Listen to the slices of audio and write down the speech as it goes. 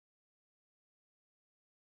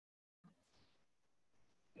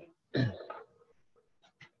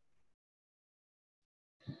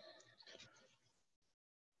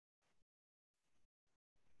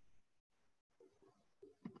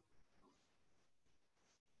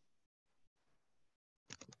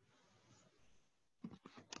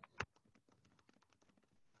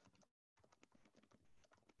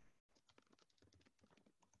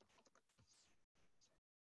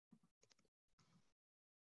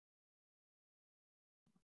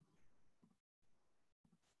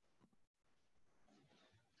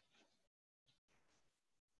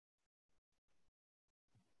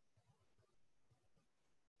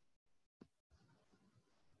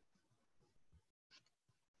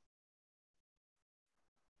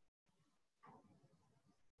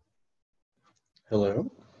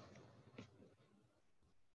Hello.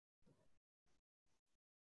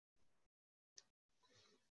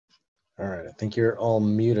 All right, I think you're all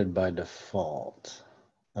muted by default.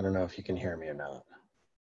 I don't know if you can hear me or not.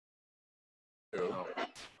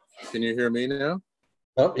 Can you hear me now?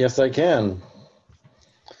 Oh, yes, I can.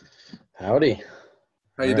 Howdy.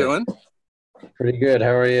 How you doing? Pretty good.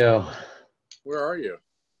 How are you? Where are you?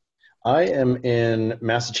 I am in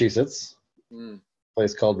Massachusetts, a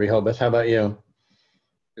place called Rehoboth. How about you?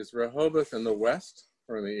 Is Rehoboth in the west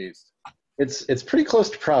or in the east? It's pretty close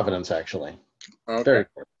to Providence, actually. Okay. Very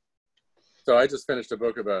cool. So I just finished a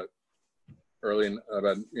book about the early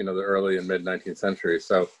and mid 19th century.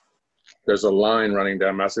 So there's a line running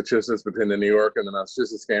down Massachusetts between the New York and the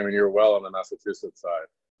Massachusetts game, and you're well on the Massachusetts side.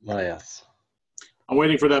 Oh, yes. I'm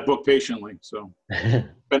waiting for that book patiently. So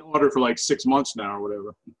been ordered for like 6 months now or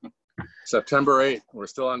whatever. September 8th. We're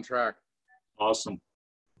still on track. Awesome.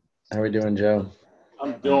 How are we doing, Joe?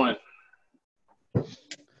 I'm doing.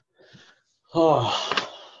 Oh,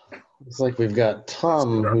 looks like we've got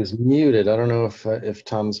Tom who's muted. I don't know if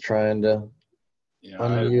Tom's trying to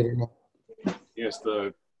unmute or not. Yes,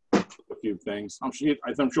 a few things. I'm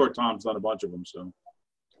sure Tom's done a bunch of them. So.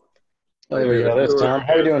 Oh, there we go. There's Tom.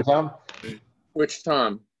 How are you doing, Tom? Which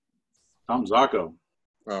Tom? Tom Zacco.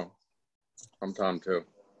 Oh, I'm Tom too.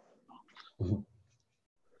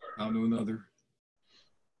 I'll do another.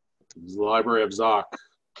 It's the Library of Zoc.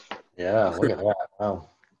 Yeah, look at that. Wow.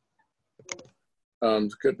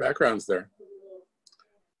 Good backgrounds there.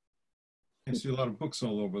 I see a lot of books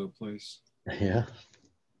all over the place. Yeah.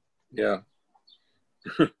 Yeah.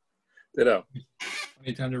 Ditto.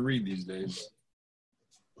 Any time to read these days.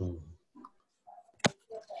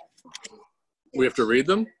 We have to read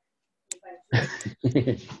them? All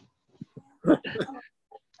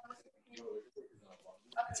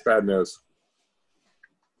It's bad news.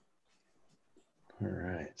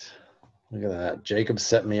 right. Look at that. Jacob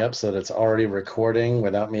set me up so that it's already recording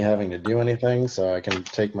without me having to do anything, so I can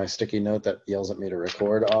take my sticky note that yells at me to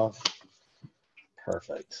record off.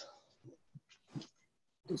 Perfect.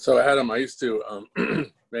 So Adam, I used to,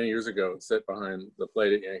 many years ago, sit behind the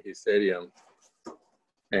plate at Yankee Stadium,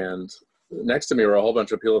 and next to me were a whole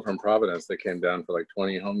bunch of people from Providence that came down for like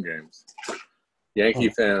 20 home games. Yankee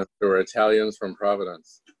fans who were Italians from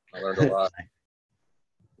Providence. I learned a lot.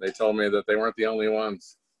 They told me that they weren't the only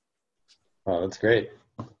ones. Oh, that's great.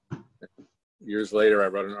 Years later, I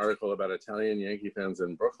wrote an article about Italian Yankee fans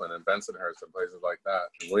in Brooklyn and Bensonhurst and places like that,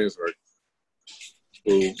 in Williamsburg,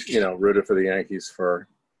 who, rooted for the Yankees for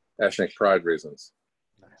ethnic pride reasons.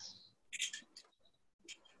 Nice.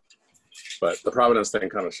 But the Providence thing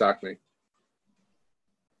kind of shocked me.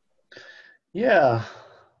 Yeah.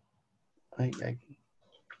 I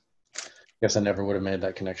guess I never would have made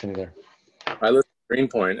that connection either. I lived in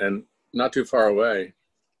Greenpoint, and not too far away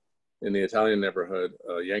in the Italian neighborhood,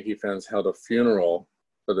 Yankee fans held a funeral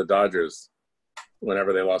for the Dodgers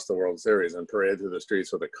whenever they lost the World Series and paraded through the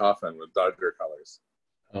streets with a coffin with Dodger colors.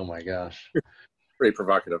 Oh my gosh. Pretty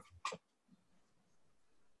provocative.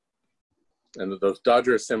 And those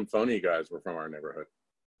Dodger Symphony guys were from our neighborhood.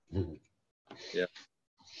 Mm-hmm. Yeah.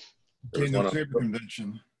 Came to paper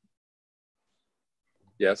convention.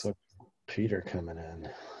 Yes. So Peter coming in.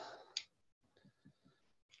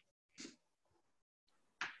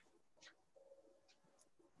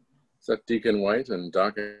 Is that Deacon White and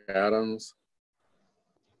Doc Adams?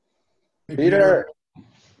 Hey, Peter.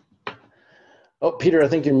 Oh, Peter, I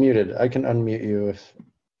think you're muted. I can unmute you if,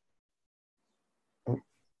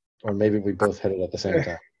 or maybe we both hit it at the same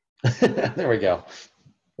time. There we go.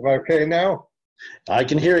 Am I okay now? I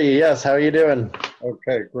can hear you. Yes. How are you doing?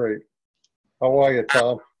 Okay, great. How are you,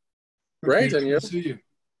 Tom? Great, and you? Good to see you.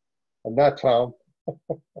 I'm not Tom.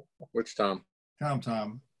 Which Tom?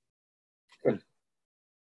 Tom.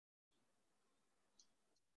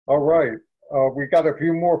 All right. We got a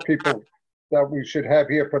few more people that we should have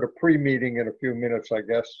here for the pre-meeting in a few minutes, I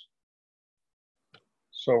guess.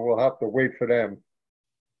 So we'll have to wait for them.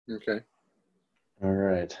 Okay. All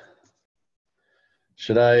right.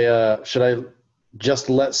 Should I just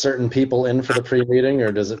let certain people in for the pre-meeting,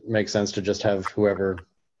 or does it make sense to just have whoever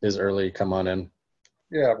is early come on in?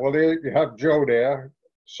 Yeah, well, you have Joe there.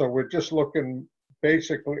 So we're just looking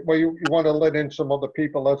basically, well, you want to let in some other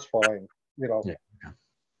people, that's fine. Yeah.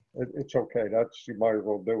 It's okay. You might as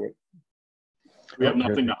well do it. We have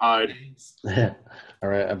nothing to hide. All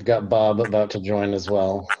right. I've got Bob about to join as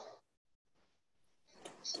well.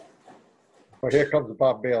 But here comes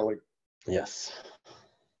Bob Bailey. Yes.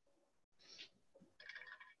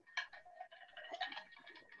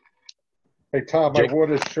 Hey, Tom, I wore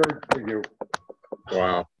this shirt for you.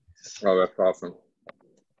 Wow. Oh, that's awesome.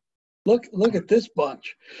 Look at this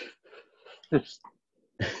bunch.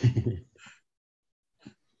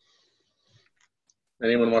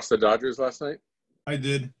 Anyone watch the Dodgers last night? I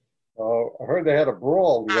did. I heard they had a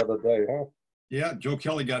brawl the other day, huh? Yeah, Joe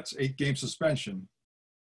Kelly got 8-game suspension.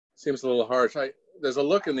 Seems a little harsh. There's a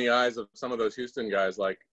look in the eyes of some of those Houston guys,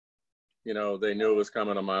 like, you know, they knew it was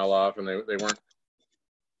coming a mile off, and they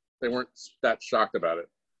weren't that shocked about it.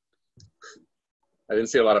 I didn't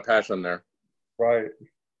see a lot of passion there. Right.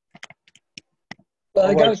 But I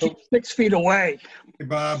All got to right, so- keep 6 feet away. Hey,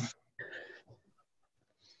 Bob.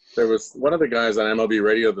 There was one of the guys on MLB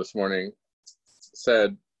radio this morning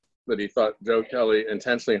said that he thought Joe Kelly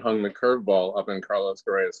intentionally hung the curveball up in Carlos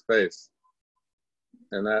Correa's face.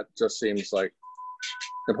 And that just seems like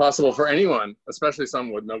impossible for anyone, especially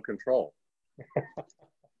someone with no control.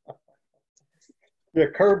 Yeah,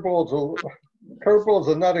 curveballs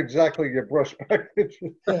are not exactly your brush back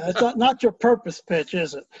pitches. Yeah, it's not your purpose pitch,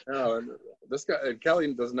 is it? No, and this guy,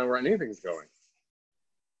 Kelly, doesn't know where anything's going.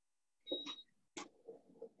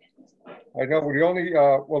 I know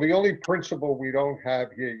the only principal we don't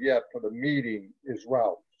have here yet for the meeting is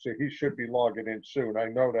Ralph, so he should be logging in soon. I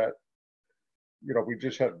know that, you know, we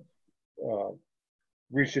just had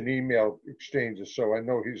recent email exchanges, so I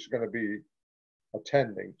know he's going to be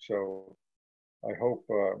attending. So I hope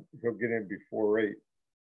he'll get in before 8.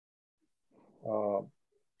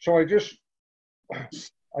 So I just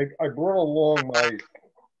I brought along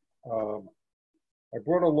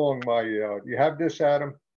my you have this,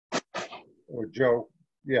 Adam or Joe?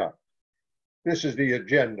 Yeah, this is the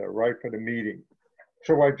agenda, right, for the meeting.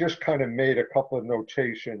 So I just kind of made a couple of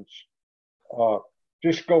notations,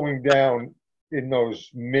 just going down in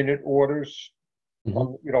those minute orders.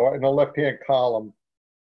 You know, in the left-hand column,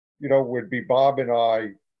 you know, would be Bob and I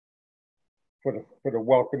for the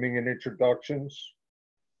welcoming and introductions,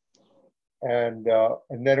 and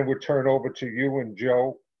then it would turn over to you and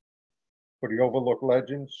Joe for the Overlook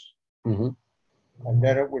Legends, and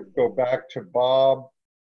then it would go back to Bob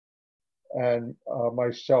and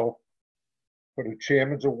myself for the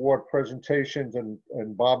Chairman's Award presentations, and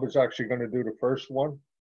Bob is actually going to do the first one,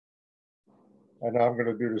 and I'm going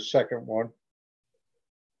to do the second one,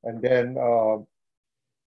 and then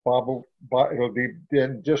it'll be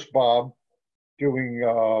then just Bob doing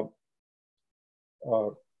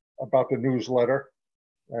about the newsletter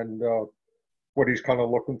and what he's kind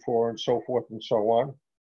of looking for and so forth and so on.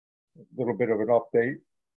 A little bit of an update.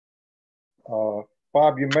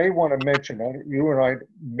 Bob, you may want to mention, you and I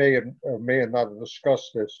may have not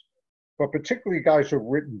discussed this, but particularly guys who've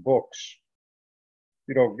written books,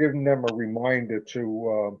 you know, giving them a reminder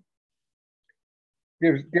to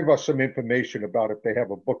give us some information about if they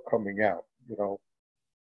have a book coming out, you know.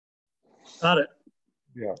 Got it.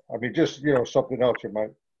 Yeah, I mean, just, you know, something else you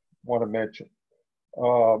might want to mention.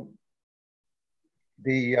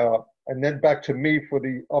 And then back to me for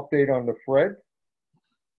the update on the Fred.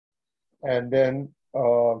 And then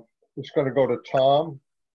it's going to go to Tom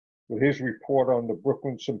with his report on the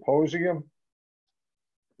Brooklyn Symposium.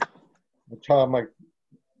 Tom,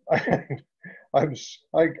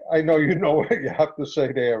 I know you know what you have to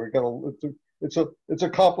say there. It's a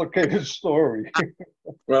complicated story.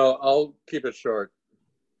 Well, I'll keep it short.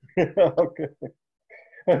 Okay.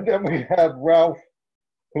 And then we have Ralph,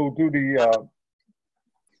 who'll do the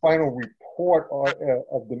final report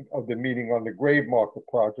of the meeting on the Grave Marker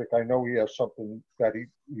project. I know he has something that he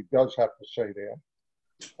does have to say there.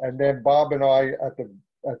 And then Bob and I at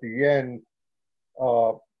the end,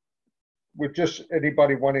 with just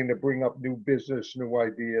anybody wanting to bring up new business, new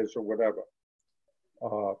ideas, or whatever.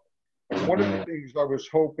 One of the things I was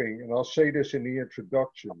hoping, and I'll say this in the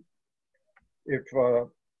introduction, if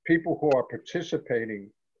people who are participating,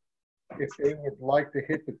 if they would like to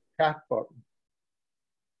hit the chat button,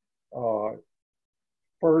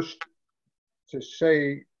 first to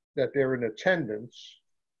say that they're in attendance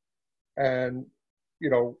and, you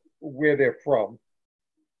know, where they're from.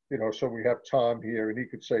 You know, so we have Tom here, and he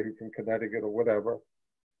could say he's from Connecticut or whatever.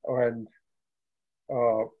 And,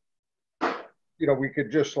 you know, we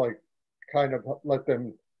could just like kind of let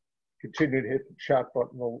them continue to hit the chat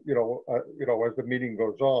button, you know, as the meeting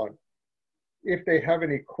goes on. If they have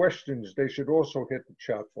any questions, they should also hit the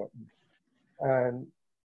chat button. And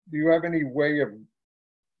do you have any way of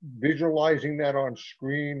visualizing that on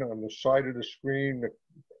screen, on the side of the screen?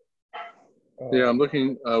 Yeah, I'm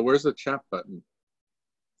looking. Where's the chat button?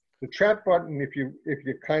 The chat button, if you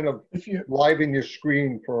kind of liven your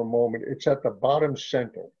screen for a moment, it's at the bottom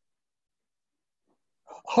center.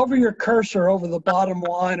 Hover your cursor over the bottom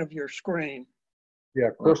line of your screen. Yeah,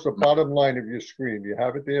 across the bottom line of your screen. Do you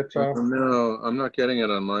have it there, Tom? No, I'm not getting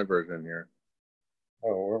it on my version here. Oh,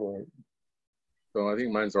 all right. So I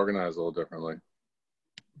think mine's organized a little differently.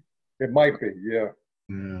 It might be, yeah.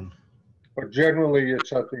 Yeah. But generally,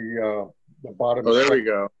 it's at the bottom. Oh, there we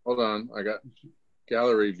go. Hold on. I got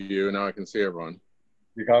gallery view. Now I can see everyone.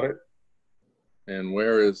 You got it? And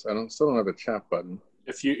where is, still don't have a chat button.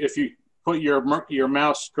 If you put your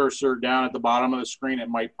mouse cursor down at the bottom of the screen, it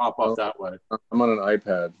might pop up that way. I'm on an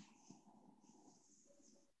iPad.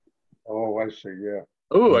 Oh, I see, yeah.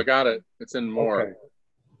 Oh, I got it. It's in more. Okay.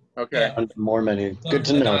 Okay. Under more menu. Look Good for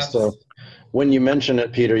to the know. dots. So when you mention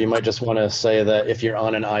it, Peter, you might just want to say that if you're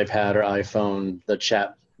on an iPad or iPhone, the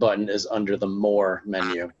chat button is under the more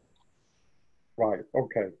menu. Right,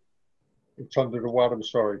 okay. It's under the what? I'm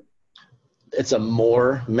sorry. It's a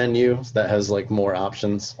more menu that has like more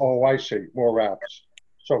options. Oh, I see. More apps.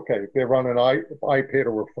 It's okay. If they're on an iPad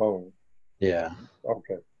or a phone. Yeah.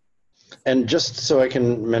 Okay. And just so I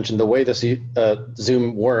can mention, the way this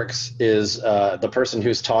Zoom works is the person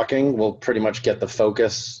who's talking will pretty much get the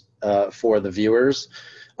focus for the viewers.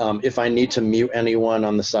 If I need to mute anyone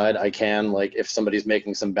on the side, I can. Like if somebody's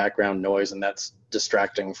making some background noise and that's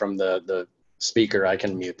distracting from the speaker, I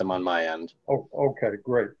can mute them on my end. Oh, okay,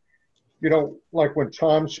 great. You know, like when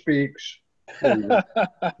Tom speaks, I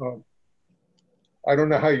don't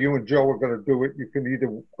know how you and Joe are going to do it. You can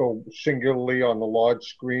either go singularly on the large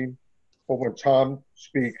screen, but when Tom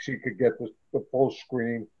speaks, he could get the full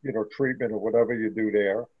screen, you know, treatment or whatever you do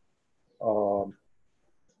there.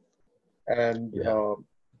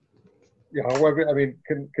 Yeah, however, I mean,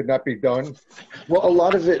 can that be done? Well, a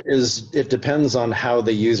lot of it depends on how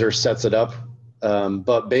the user sets it up.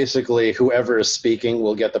 But basically, whoever is speaking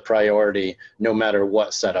will get the priority no matter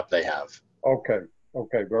what setup they have. Okay,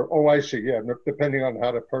 okay. Oh, I see. Yeah, depending on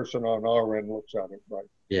how the person on our end looks at it, right?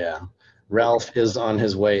 Yeah. Ralph is on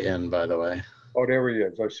his way in, by the way. Oh, there he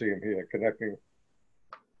is. I see him here connecting.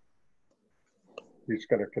 He's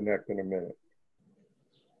going to connect in a minute.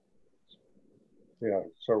 Yeah,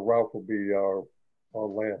 so Ralph will be our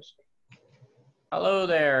last. Hello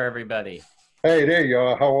there, everybody. Hey, there you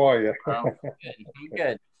are. How are you? Well, good. I'm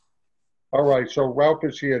good. All right, so Ralph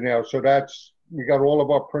is here now. So we got all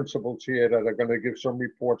of our principals here that are going to give some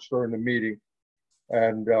reports during the meeting.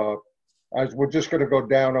 And as we're just going to go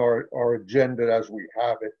down our agenda as we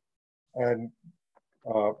have it. And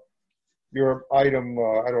your item,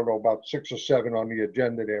 I don't know, about 6 or 7 on the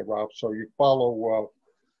agenda there, Ralph. So you follow,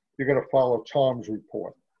 you're going to follow Tom's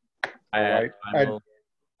report. All right. And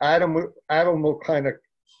Adam will kind of,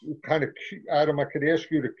 Adam, I could ask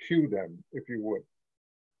you to cue them if you would.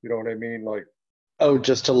 You know what I mean? Like, Oh,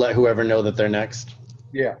 just to let whoever know that they're next.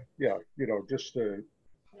 yeah. You know, just to,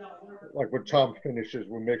 like when Tom finishes,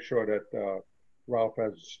 we'll make sure that Ralph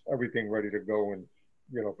has everything ready to go and,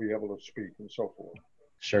 you know, be able to speak and so forth.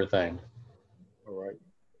 Sure thing. All right.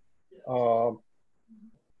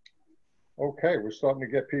 Okay, we're starting to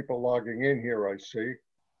get people logging in here, I see.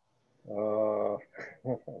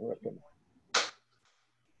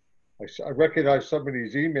 I recognize some of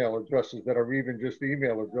these email addresses that are even just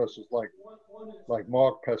email addresses like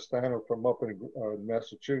Mark Pastano from up in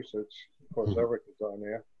Massachusetts. Of course, Eric is on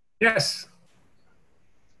there. Yes.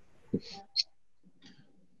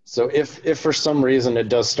 So if for some reason it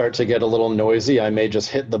does start to get a little noisy, I may just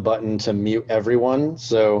hit the button to mute everyone.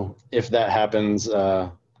 So if that happens,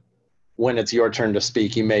 when it's your turn to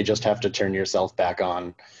speak, you may just have to turn yourself back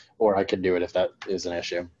on, or I could do it if that is an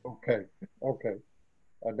issue. Okay.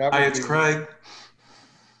 Hi, it's Craig.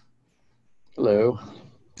 Hello.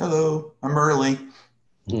 Hello, I'm early.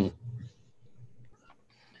 We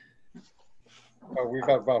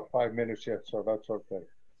got about 5 minutes yet, so that's okay.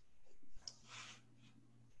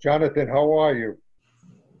 Jonathan, how are you?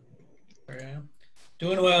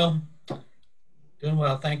 Doing well. Doing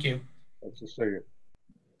well, thank you. Nice to see you.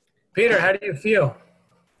 Peter, how do you feel?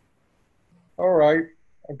 All right.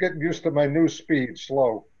 I'm getting used to my new speed,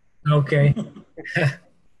 slow, Okay,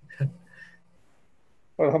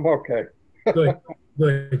 but I'm okay. good,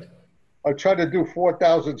 good. I try to do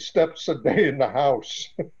 4,000 steps a day in the house.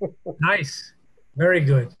 Nice, very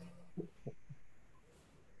good.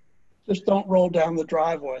 Just don't roll down the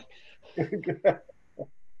driveway.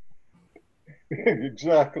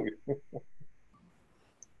 Exactly.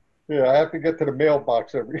 Yeah, I have to get to the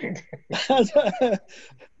mailbox every day.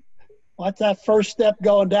 What's that first step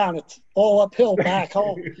going down? It's all uphill back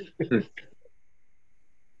home.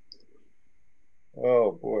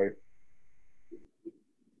 Oh, boy.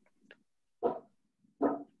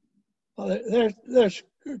 Well, there's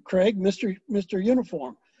Craig, Mr.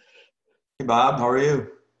 Uniform. Hey, Bob, how are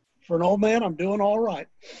you? For an old man, I'm doing all right.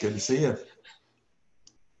 Good to see you.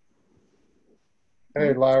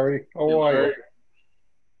 Hey, Larry. How are you?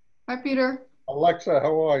 Hi, Peter. Alexa,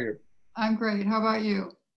 how are you? I'm great. How about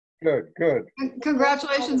you? Good, good.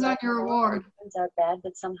 Congratulations on your award. Are bad,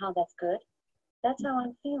 but somehow that's good. That's how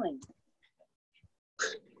I'm feeling.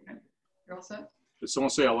 You're all set? Did someone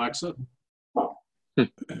say Alexa?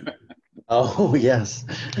 Oh, yes.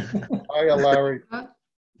 Hiya, Larry.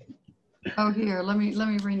 Oh, here, let me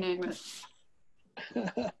rename it.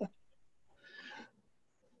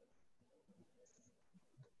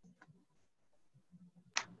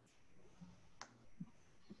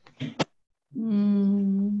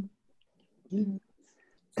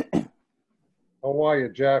 How are you,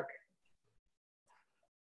 Jack?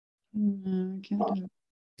 No, I can't do it.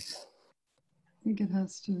 I think it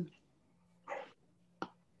has to.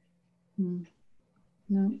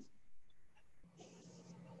 No.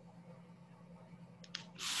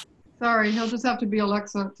 Sorry, he'll just have to be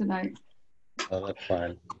Alexa tonight. Oh, that's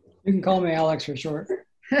fine. You can call me Alex for short.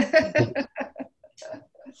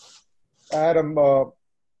 Adam,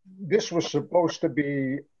 this was supposed to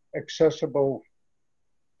be accessible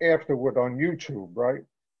afterward on YouTube, right?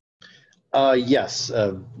 Yes,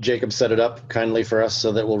 Jacob set it up kindly for us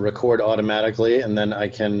so that we'll record automatically, and then I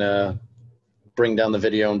can bring down the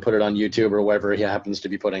video and put it on YouTube or wherever he happens to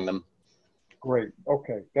be putting them. Great.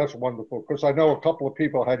 Okay, that's wonderful. Because I know a couple of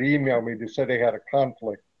people had emailed me to say they had a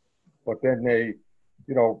conflict, but then they,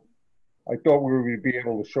 you know, I thought we would be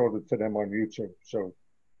able to show it to them on YouTube. So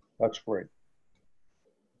that's great.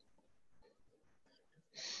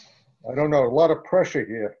 I don't know, a lot of pressure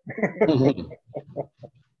here.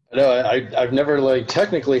 No, I've never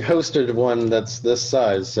technically hosted one that's this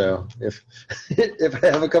size. So if if I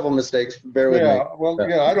have a couple mistakes, bear with me. Yeah, well,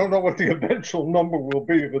 yeah, I don't know what the eventual number will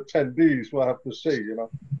be of attendees. We'll have to see, you know.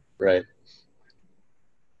 Right.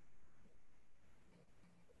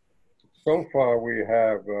 So far, we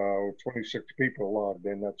have 26 people logged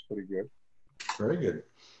in. That's pretty good. Very good.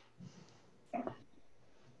 And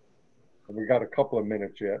we got a couple of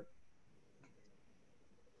minutes yet.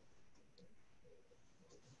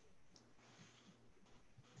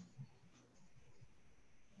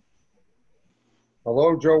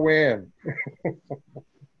 Hello, Joanne.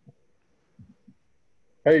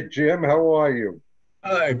 Hey, Jim, how are you?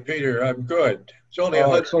 Hi, Peter. I'm good. It's only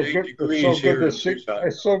 108 degrees here in Tucson.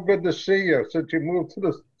 It's so good to see you since you moved to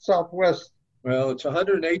the Southwest. Well, it's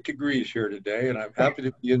 108 degrees here today, and I'm happy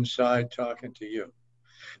to be inside talking to you.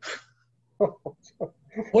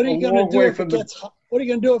 What are you going to do if it gets hot? What are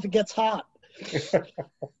you going to do if it gets hot?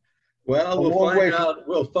 Well, we'll find out.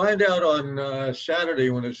 We'll find out on Saturday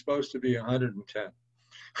when it's supposed to be 110.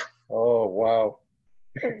 Oh, wow.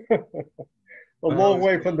 A long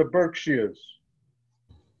way from the Berkshires.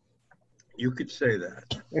 You could say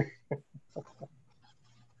that.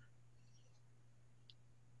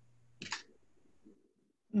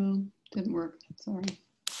 Didn't work. Sorry.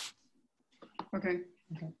 Okay.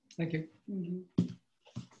 Thank you.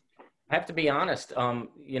 I have to be honest.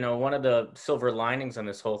 You know, one of the silver linings on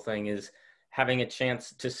this whole thing is having a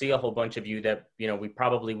chance to see a whole bunch of you that, you know, we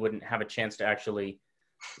probably wouldn't have a chance to actually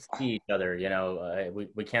see each other. You know,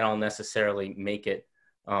 we can't all necessarily make it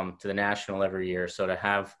to the National every year. So to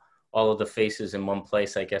have all of the faces in one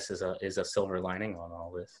place, I guess, is a silver lining on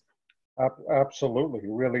all this. Absolutely, it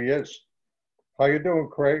really is. How you doing,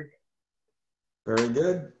 Craig? Very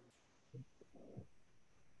good.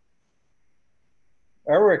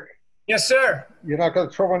 Eric. Yes, sir. You're not going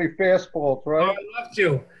to throw any fastballs, right? Oh, I'd love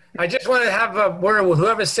to. I just want to have a word with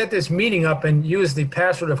whoever set this meeting up and used the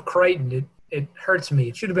password of Crichton. It hurts me.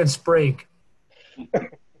 It should have been Sprague.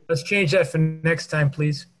 Let's change that for next time,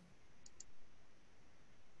 please.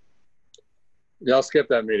 Yeah, I'll skip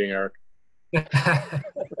that meeting, Eric. I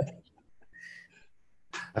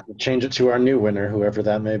have to change it to our new winner, whoever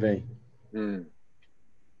that may be.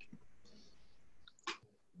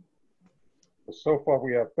 So far,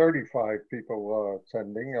 we have 35 people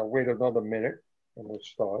attending. I'll wait another minute and we'll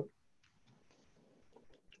start.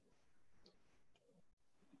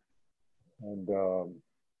 And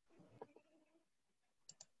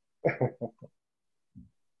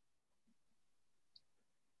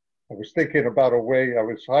I was thinking about a way.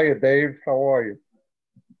 Hiya, Dave. How are you?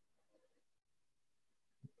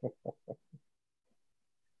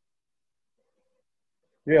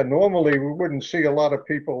 Yeah, normally we wouldn't see a lot of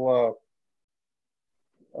people,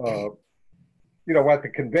 you know, at the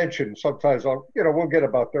convention. Sometimes, you know, we'll get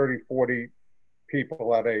about 30, 40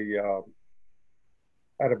 people at a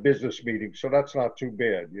business meeting. So that's not too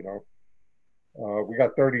bad, you know. We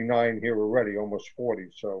got 39 here already, almost 40.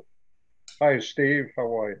 So, hi, Steve.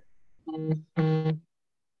 How are you?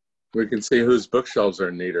 We can see whose bookshelves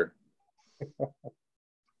are neater.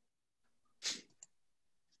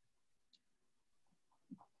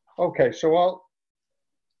 Okay, so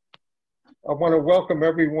I want to welcome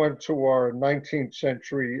everyone to our 19th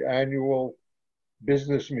century annual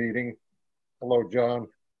business meeting. Hello, John.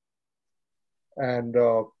 And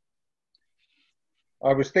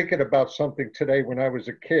I was thinking about something today when I was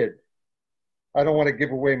a kid. I don't want to give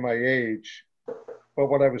away my age, but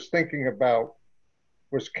what I was thinking about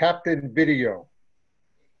was Captain Video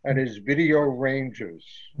and his Video Rangers.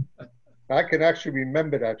 I can actually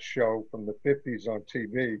remember that show from the 50s on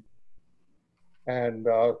TV. And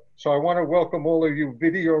so I want to welcome all of you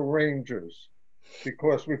Video Rangers,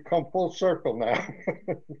 because we've come full circle now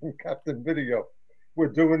from Captain Video. We're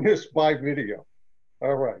doing this by video.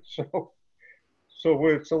 All right, so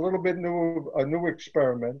it's a little bit a new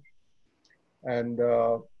experiment, and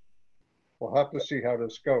we'll have to see how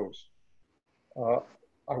this goes.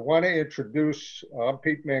 I want to introduce, I'm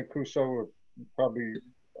Pete Mancuso, probably,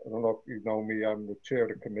 I don't know if you know me, I'm the chair of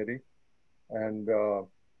the committee, and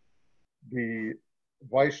the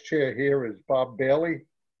vice chair here is Bob Bailey.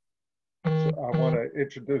 So I want to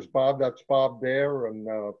introduce Bob. That's Bob there. And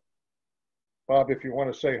Bob, if you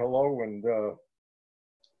want to say hello and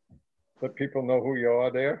let people know who you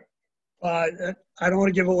are there. I don't want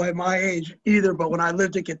to give away my age either, but when I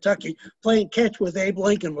lived in Kentucky, playing catch with Abe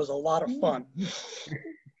Lincoln was a lot of fun.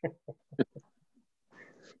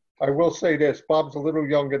 I will say this, Bob's a little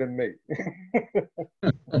younger than me.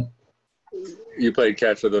 You played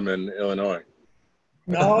catch with him in Illinois.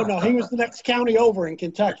 No, he was the next county over in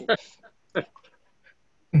Kentucky. So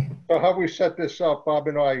how we set this up, Bob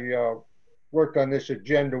and I worked on this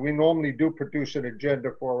agenda. We normally do produce an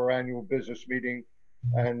agenda for our annual business meeting,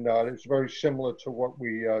 and it's very similar to what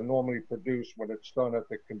we normally produce when it's done at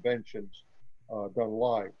the conventions, done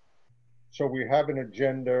live. So we have an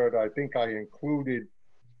agenda that I think I included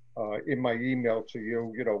in my email to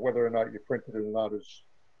you, whether or not you printed it or not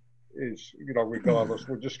is regardless.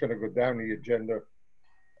 We're just going to go down the agenda,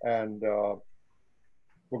 and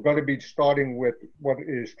we're going to be starting with what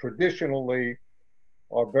is traditionally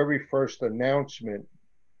our very first announcement.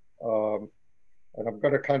 And I'm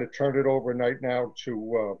going to kind of turn it over right now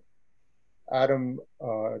to Adam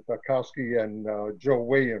Dakowski and Joe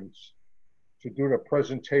Williams to do the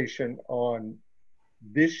presentation on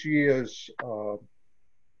this year's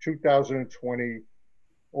 2020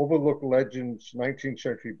 Overlook Legends, 19th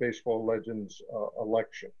Century Baseball Legends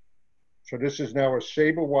election. So this is now a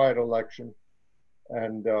SABR-wide election,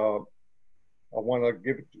 and I want to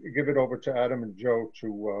give it over to Adam and Joe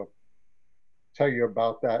to tell you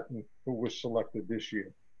about that and who was selected this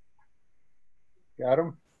year.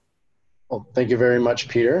 Adam? Well, thank you very much,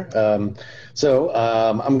 Peter.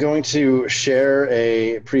 I'm going to share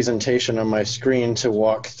a presentation on my screen to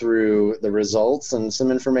walk through the results and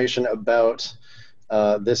some information about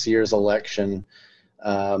this year's election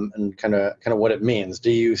and kind of what it means. Do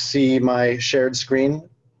you see my shared screen?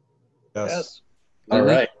 Yes. All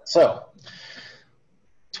right. So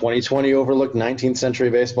 2020 Overlook 19th Century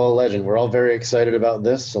Baseball Legend. We're all very excited about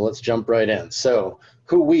this, so let's jump right in. So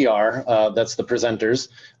who we are, that's the presenters.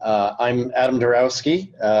 I'm Adam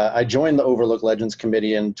Darowski. I joined the Overlook Legends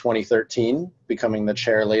Committee in 2013, becoming the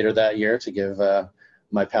chair later that year to give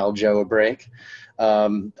my pal Joe a break.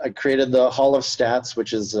 I created the Hall of Stats,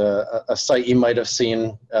 which is a site you might have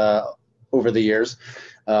seen over the years.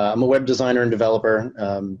 I'm a web designer and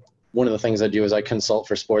developer. One of the things I do is I consult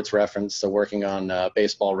for Sports Reference, so working on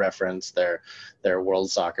Baseball Reference, their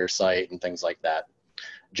World Soccer site, and things like that.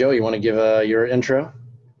 Joe, you want to give your intro?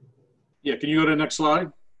 Yeah, can you go to the next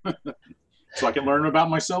slide? So I can learn about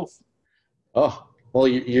myself? Oh, well,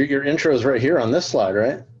 your intro is right here on this slide,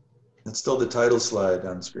 right? It's still the title slide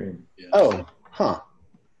on screen. Yeah. Oh, huh.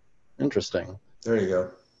 Interesting. There you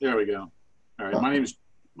go. There we go. All right,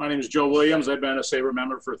 my name is Joe Williams. I've been a SABR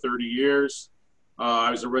member for 30 years.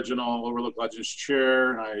 I was original Overlook Legends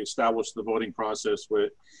chair, and I established the voting process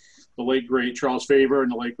with the late, great Charles Faber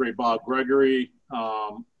and the late, great Bob Gregory.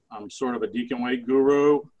 I'm sort of a Deacon White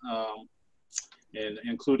guru, and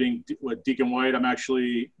including with Deacon White, I'm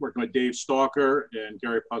actually working with Dave Stalker and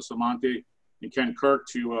Gary Pasamonte and Ken Kirk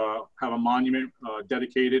to have a monument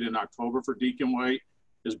dedicated in October for Deacon White,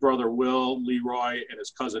 his brother Will, Leroy, and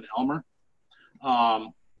his cousin Elmer.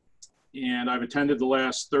 And I've attended the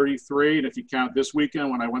last 33, and if you count this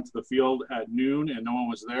weekend when I went to the field at noon and no one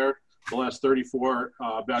was there, the last 34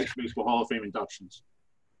 Baseball Hall of Fame inductions.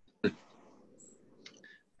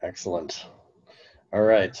 Excellent. All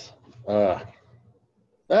right. There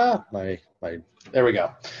we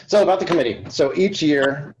go. So about the committee. So each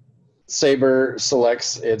year, SABR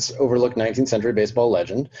selects its Overlook 19th Century Baseball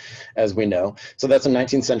Legend, as we know. So that's a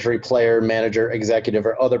 19th century player, manager, executive,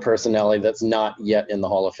 or other personality that's not yet in the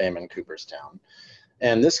Hall of Fame in Cooperstown.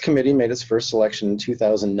 And this committee made its first selection in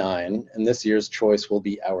 2009, and this year's choice will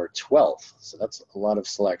be our 12th. So that's a lot of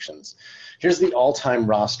selections. Here's the all-time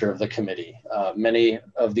roster of the committee. Many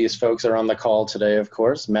of these folks are on the call today, of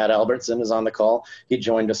course. Matt Albertson is on the call. He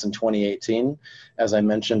joined us in 2018. As I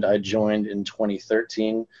mentioned, I joined in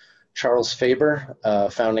 2013. Charles Faber,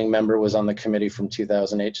 founding member, was on the committee from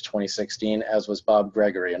 2008 to 2016, as was Bob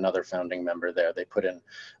Gregory, another founding member there. They put in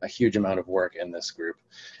a huge amount of work in this group.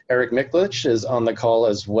 Eric Miklich is on the call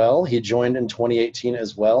as well. He joined in 2018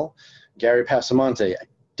 as well. Gary Passamonte, I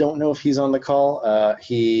don't know if he's on the call.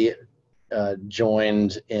 He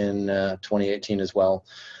joined in 2018 as well.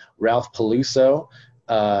 Ralph Peluso,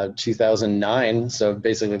 2009, so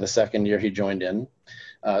basically the second year he joined in.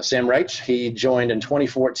 Sam Reich, he joined in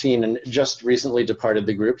 2014 and just recently departed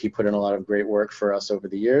the group. He put in a lot of great work for us over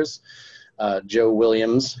the years. Joe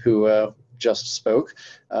Williams, who just spoke,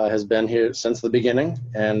 has been here since the beginning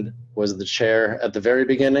and was the chair at the very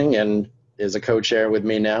beginning and is a co-chair with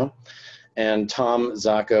me now. And Tom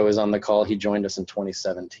Zacco is on the call. He joined us in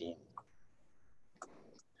 2017.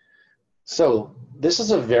 So this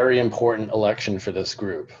is a very important election for this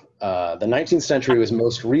group. The 19th century was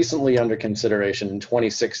most recently under consideration in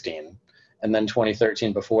 2016, and then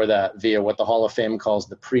 2013 before that via what the Hall of Fame calls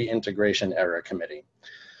the Pre-Integration Era Committee.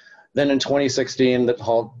 Then in 2016, the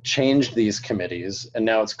Hall changed these committees, and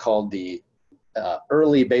now it's called the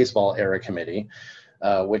Early Baseball Era Committee,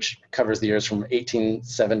 which covers the years from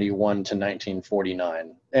 1871 to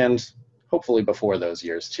 1949, and hopefully before those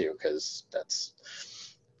years too, because that's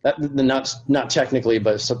not technically,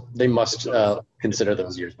 but they must consider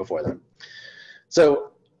those years before then.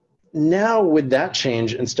 So now with that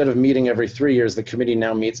change, instead of meeting every 3 years, the committee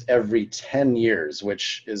now meets every 10 years,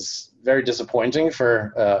 which is very disappointing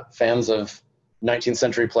for fans of 19th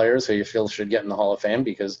century players who you feel should get in the Hall of Fame,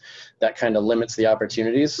 because that kind of limits the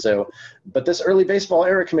opportunities. So, but this Early Baseball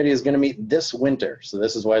Era Committee is going to meet this winter. So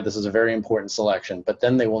this is why this is a very important selection, but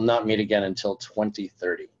then they will not meet again until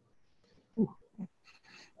 2030.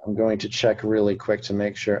 I'm going to check really quick to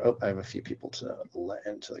make sure. Oh, I have a few people to let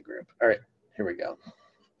into the group. All right, here we go.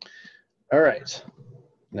 All right,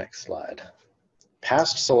 next slide.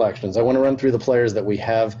 Past selections. I want to run through the players that we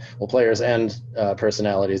have, well, players and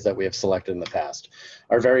personalities that we have selected in the past.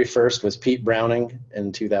 Our very first was Pete Browning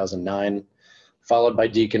in 2009, followed by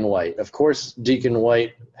Deacon White. Of course, Deacon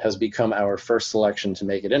White has become our first selection to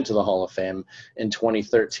make it into the Hall of Fame. In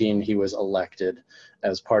 2013, he was elected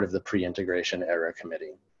as part of the Pre-Integration Era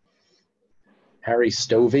Committee. Harry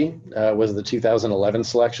Stovey was the 2011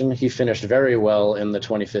 selection. He finished very well in the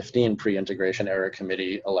 2015 Pre-Integration Era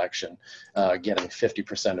Committee election, getting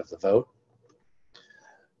 50% of the vote.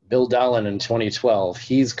 Bill Dahlen in 2012,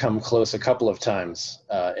 he's come close a couple of times.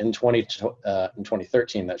 In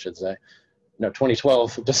 2013, I should say. No,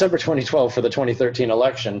 2012, December 2012 for the 2013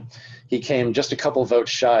 election, he came just a couple votes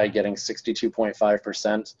shy, getting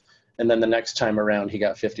 62.5%. And then the next time around, he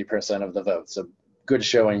got 50% of the vote. So good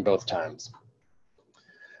showing both times.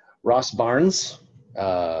 Ross Barnes,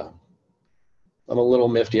 I'm a little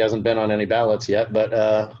miffed he hasn't been on any ballots yet, but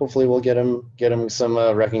hopefully we'll get him some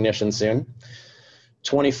recognition soon.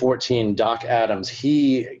 2014, Doc Adams,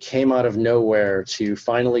 he came out of nowhere to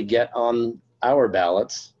finally get on our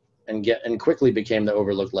ballots and quickly became the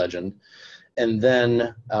overlooked legend. And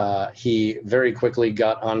then he very quickly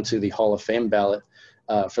got onto the Hall of Fame ballot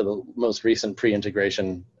for the most recent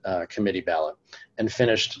Pre-Integration Committee ballot, and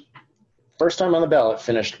finished, first time on the ballot,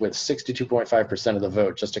 finished with 62.5% of the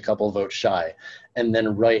vote, just a couple of votes shy. And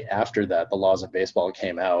then right after that, the Laws of Baseball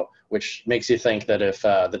came out, which makes you think that if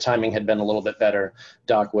the timing had been a little bit better,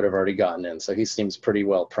 Doc would have already gotten in. So he seems pretty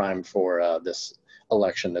well primed for this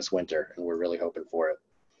election this winter, and we're really hoping for it.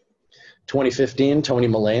 2015, Tony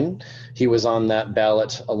Mullane, he was on that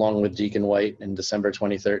ballot along with Deacon White in December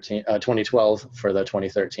 2012 for the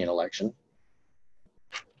 2013 election.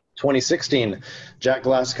 2016, Jack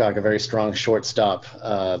Glasscock, a very strong shortstop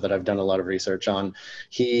that I've done a lot of research on.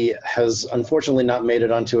 He has unfortunately not made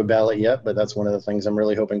it onto a ballot yet, but that's one of the things I'm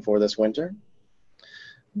really hoping for this winter.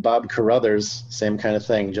 Bob Carruthers, same kind of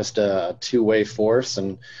thing, just a two-way force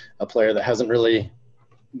and a player that hasn't really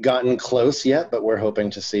gotten close yet, but we're hoping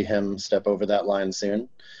to see him step over that line soon.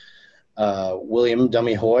 William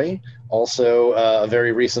Dummy Hoy, also a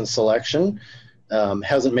very recent selection.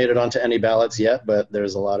 Hasn't made it onto any ballots yet, but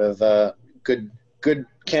there's a lot of good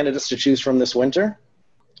candidates to choose from this winter.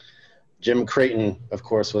 Jim Creighton, of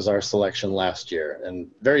course, was our selection last year, and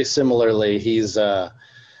very similarly, he's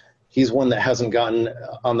one that hasn't gotten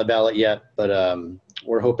on the ballot yet, but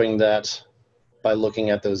we're hoping that by looking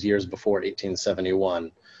at those years before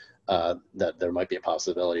 1871, that there might be a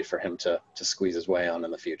possibility for him to squeeze his way on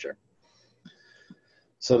in the future.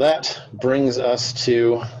 So that brings us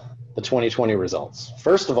to the 2020 results.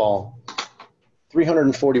 First of all,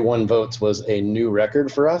 341 votes was a new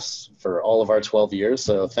record for us for all of our 12 years.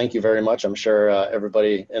 So thank you very much. I'm sure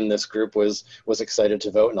everybody in this group was excited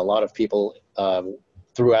to vote, and a lot of people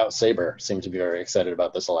throughout SABR seemed to be very excited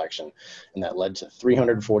about this election. And that led to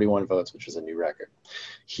 341 votes, which was a new record.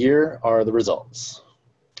 Here are the results.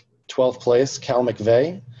 12th place, Cal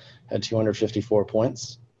McVeigh had 254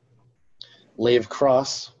 points. Lave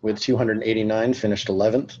Cross with 289 finished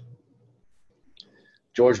 11th.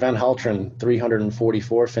 George Van Haltren,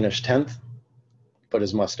 344, finished 10th, but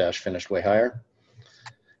his mustache finished way higher.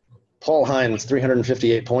 Paul Hines,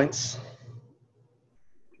 358 points.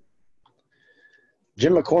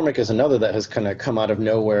 Jim McCormick is another that has kind of come out of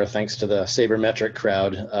nowhere thanks to the sabermetric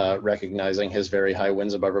crowd recognizing his very high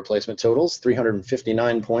wins above replacement totals,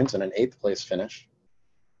 359 points and an 8th place finish.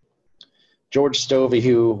 George Stovey,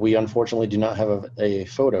 who we unfortunately do not have a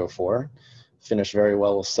photo for, finished very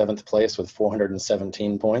well with 7th place with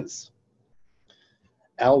 417 points.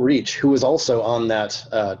 Al Reach, who was also on that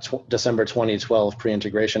December 2012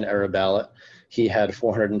 pre-integration era ballot, he had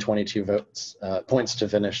 422 points to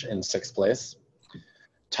finish in 6th place.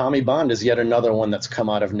 Tommy Bond is yet another one that's come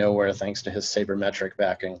out of nowhere thanks to his sabermetric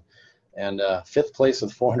backing, and 5th place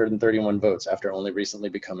with 431 votes after only recently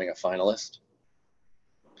becoming a finalist.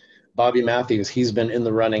 Bobby Matthews, he's been in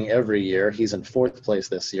the running every year. He's in 4th place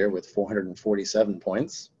this year with 447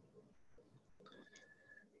 points.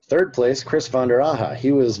 3rd place, Chris van der Aha.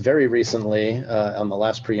 He was very recently on the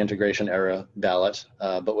last pre-integration era ballot,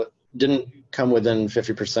 but didn't come within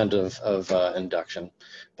 50% of induction.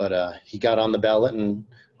 But he got on the ballot, and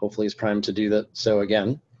hopefully he's primed to do that so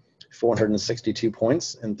again. 462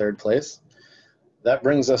 points in 3rd place. That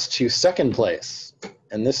brings us to 2nd place.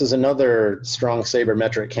 And this is another strong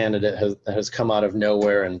sabermetric candidate that has come out of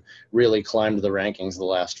nowhere and really climbed the rankings the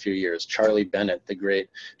last few years. Charlie Bennett, the great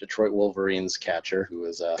Detroit Wolverines catcher, who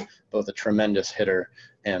is both a tremendous hitter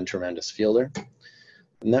and tremendous fielder.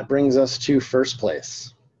 And that brings us to 1st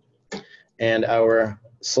place. And our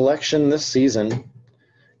selection this season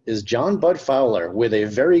is John Bud Fowler with a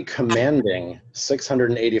very commanding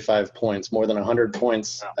 685 points, more than 100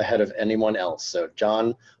 points ahead of anyone else. So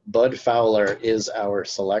John Bud Fowler is our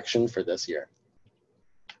selection for this year.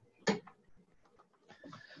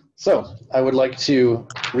 So I would like to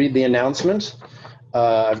read the announcement.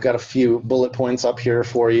 I've got a few bullet points up here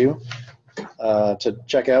for you to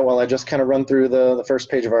check out while I just kind of run through the first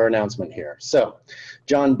page of our announcement here. So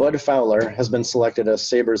John Bud Fowler has been selected as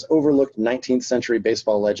SABR's overlooked 19th century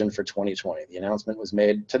baseball legend for 2020. The announcement was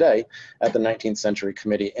made today at the 19th Century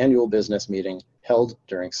Committee annual business meeting held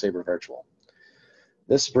during SABR Virtual.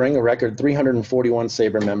 This spring, a record 341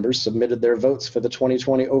 SABR members submitted their votes for the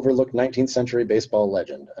 2020 overlooked 19th century baseball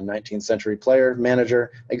legend, a 19th century player,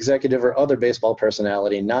 manager, executive, or other baseball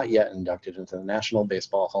personality not yet inducted into the National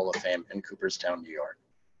Baseball Hall of Fame in Cooperstown, New York.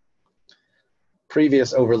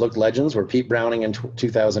 Previous overlooked legends were Pete Browning in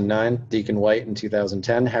 2009, Deacon White in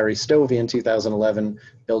 2010, Harry Stovey in 2011,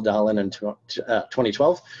 Bill Dahlin in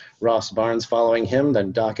 2012, Ross Barnes following him,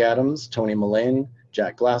 then Doc Adams, Tony Mullane,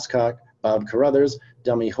 Jack Glasscock, Bob Carruthers,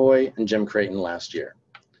 Dummy Hoy, and Jim Creighton last year.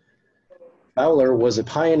 Fowler was a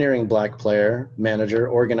pioneering black player, manager,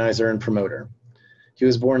 organizer, and promoter. He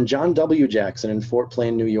was born John W. Jackson in Fort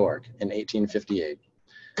Plain, New York in 1858.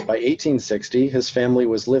 By 1860, his family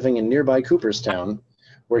was living in nearby Cooperstown,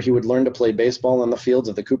 where he would learn to play baseball on the fields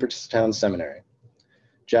of the Cooperstown Seminary.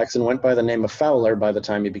 Jackson went by the name of Fowler by the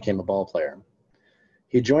time he became a ball player.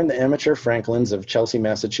 He joined the amateur Franklins of Chelsea,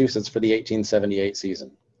 Massachusetts for the 1878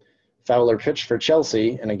 season. Fowler pitched for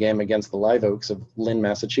Chelsea in a game against the Live Oaks of Lynn,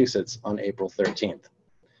 Massachusetts on April 13th.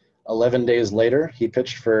 11 days later, he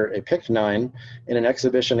pitched for a picked 9 in an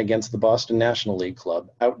exhibition against the Boston National League club,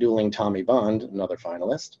 outdueling Tommy Bond, another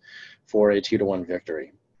finalist, for a 2-1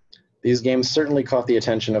 victory. These games certainly caught the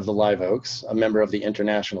attention of the Live Oaks, a member of the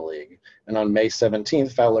International League, and on May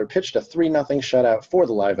 17th, Fowler pitched a 3-0 shutout for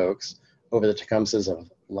the Live Oaks over the Tecumsehs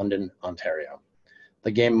of London, Ontario. The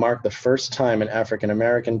game marked the first time an African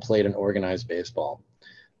American played in organized baseball.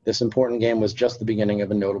 This important game was just the beginning of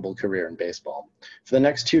a notable career in baseball. For the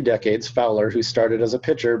next 2 decades, Fowler, who started as a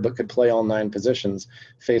pitcher but could play all 9 positions,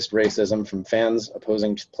 faced racism from fans,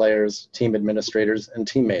 opposing players, team administrators, and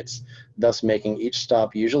teammates, thus making each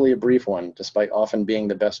stop usually a brief one, despite often being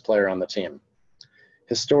the best player on the team.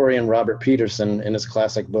 Historian Robert Peterson, in his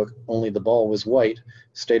classic book, Only the Ball Was White,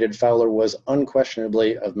 stated Fowler was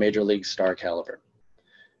unquestionably of Major League star caliber.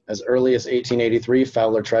 As early as 1883,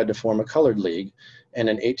 Fowler tried to form a colored league, and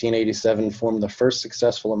in 1887 formed the first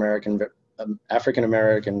successful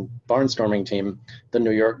African-American barnstorming team, the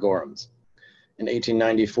New York Gorhams. In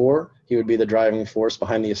 1894, he would be the driving force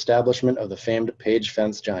behind the establishment of the famed Page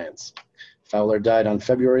Fence Giants. Fowler died on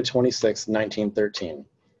February 26, 1913.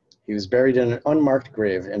 He was buried in an unmarked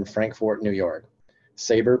grave in Frankfort, New York.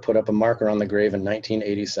 SABR put up a marker on the grave in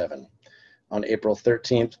 1987. On April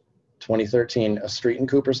 13, 2013, a street in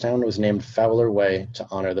Cooperstown was named Fowler Way to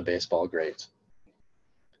honor the baseball great.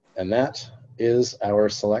 And that is our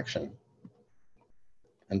selection.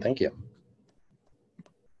 And thank you.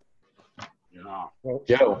 Yeah.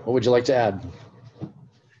 Joe, what would you like to add?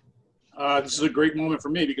 This is a great moment for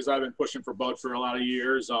me because I've been pushing for Bud for a lot of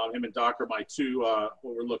years. Him and Doc are my two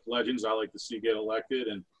overlooked legends I like to see get elected,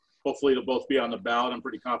 and hopefully they'll both be on the ballot. I'm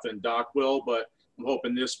pretty confident Doc will, but I'm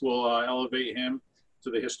hoping this will elevate him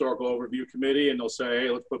to the Historical Overview Committee, and they'll say,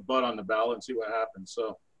 hey, let's put Bud on the ballot and see what happens.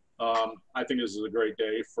 So I think this is a great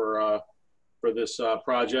day for this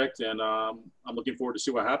project, and I'm looking forward to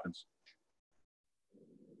see what happens.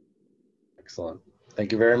 Excellent.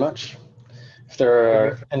 Thank you very much. If there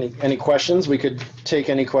are any questions, we could take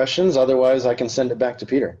any questions. Otherwise, I can send it back to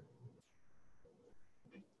Peter.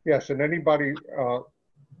 Yes, and anybody,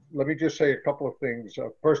 let me just say a couple of things.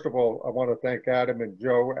 First of all, I want to thank Adam and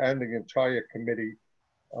Joe and the entire committee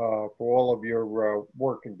for all of your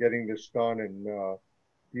work in getting this done, and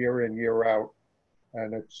year in, year out.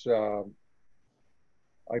 And it's, I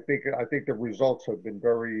think the results have been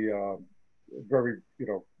very, very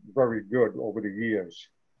good over the years.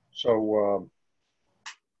 So,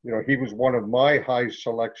 he was one of my high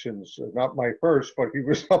selections, not my first, but he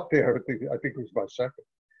was up there. I think he was my second.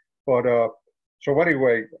 But so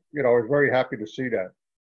anyway, I was very happy to see that.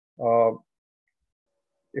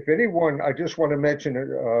 If anyone, I just want to mention,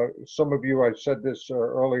 some of you, I said this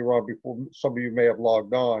earlier on before, some of you may have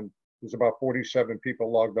logged on. There's about 47 people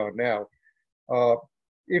logged on now.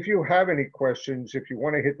 If you have any questions, if you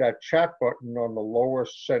want to hit that chat button on the lower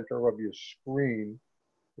center of your screen,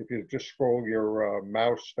 if you just scroll your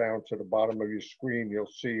mouse down to the bottom of your screen, you'll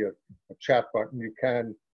see a chat button. You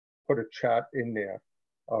can put a chat in there.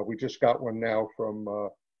 We just got one now from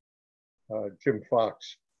Jim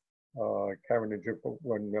Fox, Karen and Jim,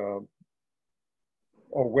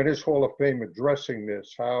 when is Hall of Fame addressing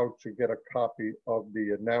this? How to get a copy of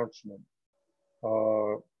the announcement?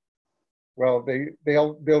 Well,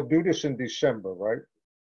 they'll do this in December, right?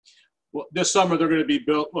 Well, this summer they're going to be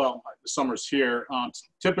built. Well, the summer's here.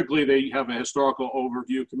 Typically, they have a historical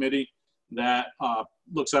overview committee that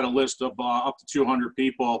looks at a list of up to 200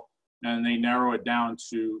 people, and they narrow it down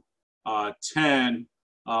to 10.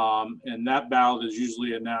 And that ballot is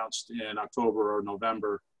usually announced in October or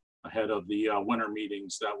November ahead of the winter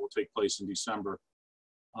meetings that will take place in December.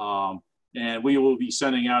 And we will be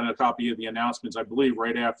sending out a copy of the announcements, I believe,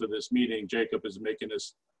 right after this meeting. Jacob is making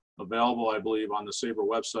this available, I believe, on the SABR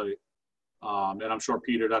website. And I'm sure,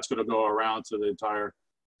 Peter, that's going to go around to the entire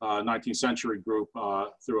 19th century group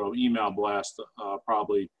through an email blast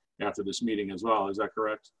probably after this meeting as well. Is that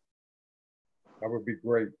correct? That would be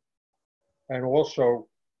great. And also,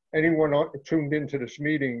 anyone tuned into this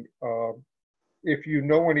meeting, if you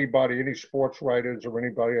know anybody, any sports writers or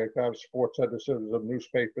anybody like that, sports editors of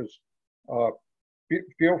newspapers,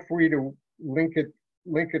 feel free to link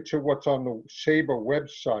it to what's on the SABR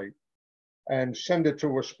website and send it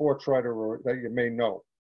to a sports writer that you may know,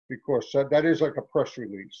 because that is like a press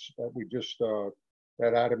release that we just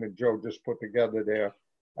that Adam and Joe just put together there,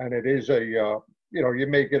 and it is a you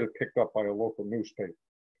may get it picked up by a local newspaper.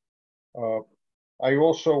 I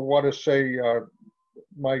also want to say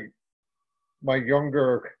my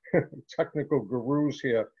younger technical gurus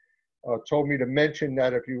here told me to mention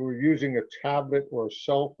that if you were using a tablet or a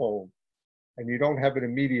cell phone and you don't have an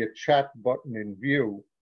immediate chat button in view,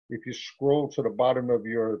 if you scroll to the bottom of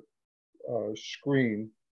your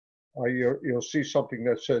screen, you'll see something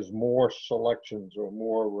that says more selections or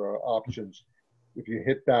more options. If you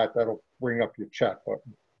hit that, that'll bring up your chat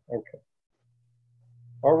button. Okay.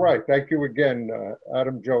 All right, thank you again,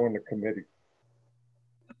 Adam, Joe, and the committee.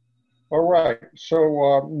 All right,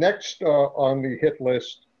 so next on the hit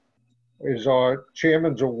list is our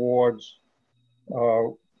Chairman's Awards.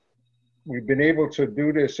 We've been able to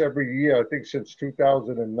do this every year, I think since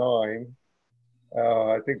 2009.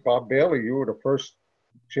 I think, Bob Bailey, you were the first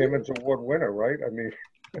Chairman's Award winner, right? I mean.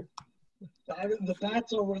 The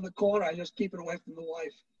bat's over in the corner. I just keep it away from the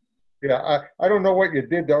wife. Yeah, I don't know what you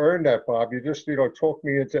did to earn that, Bob. You just, talked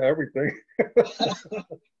me into everything.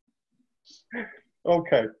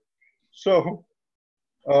 Okay, so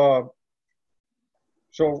Bob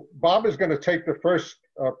is going to take the first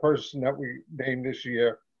person that we named this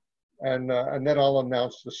year, and then I'll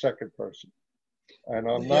announce the second person. And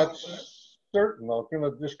I'm not certain. I'm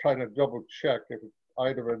going to just kind of double check if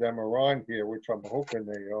either of them are on here, which I'm hoping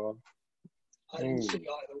they are. I didn't see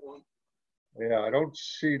either one. Yeah, I don't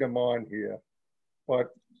see them on here,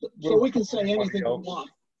 but So we can say anything we want.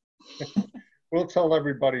 We'll tell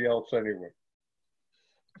everybody else anyway.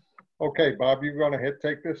 Okay, Bob, you're going to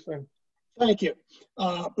take this then? Thank you.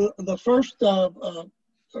 The first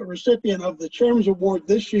recipient of the Chairman's Award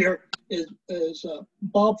this year is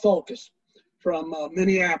Bob Focus from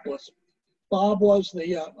Minneapolis. Bob was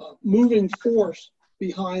the moving force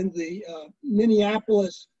behind the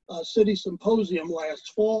Minneapolis City Symposium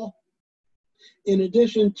last fall. In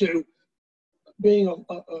addition to being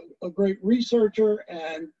a great researcher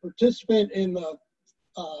and participant in the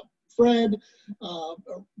Fred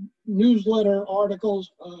newsletter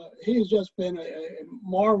articles, he's just been a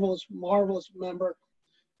marvelous, marvelous member.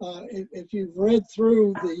 If you've read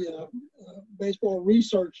through the Baseball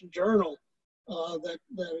Research Journal that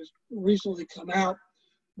has recently come out,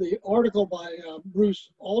 the article by Bruce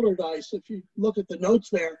Alderdice, if you look at the notes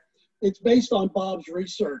there, it's based on Bob's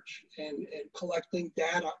research and collecting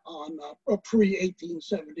data on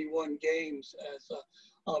pre-1871 games as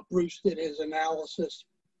Bruce did his analysis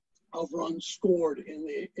of runs scored in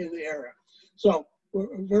the area. So we're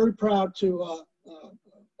very proud to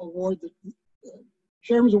award the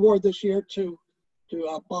Chairman's Award this year to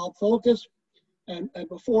Bob Focus. And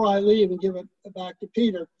before I leave and give it back to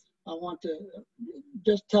Peter, I want to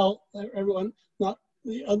just tell everyone, not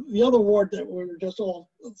the other award that we were just all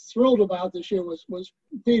thrilled about this year was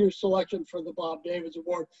Peter's selection for the Bob Davids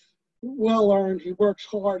Award. Well earned. He works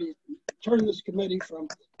hard. He turned this committee from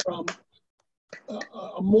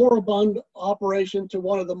a moribund operation to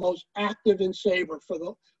one of the most active in SABR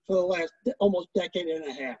for the last almost decade and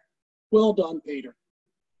a half. Well done, Peter.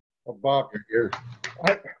 Well, Bob,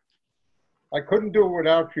 I couldn't do it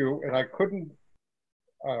without you, and I couldn't.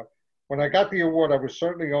 When I got the award, I was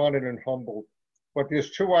certainly honored and humbled. But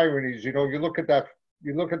there's two ironies. You know, you look at that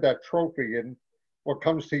trophy, and what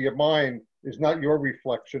comes to your mind is not your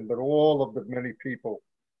reflection, but all of the many people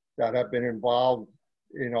that have been involved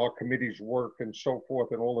in our committee's work and so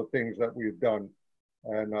forth, and all the things that we've done.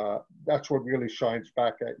 And that's what really shines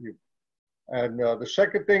back at you. And the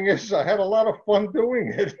second thing is, I had a lot of fun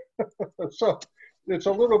doing it. So it's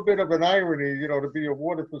a little bit of an irony, you know, to be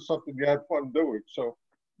awarded for something you had fun doing. So,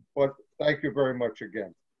 but thank you very much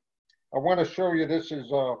again. I want to show you, this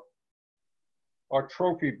is our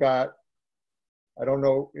trophy bat. I don't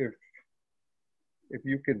know if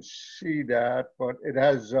you can see that, but it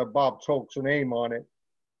has Bob Tolk's name on it.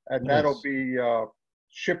 And Nice. That'll be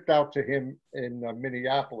shipped out to him in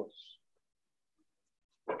Minneapolis.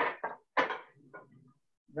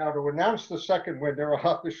 Now, to announce the second winner, I'll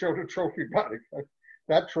have to show the trophy bat.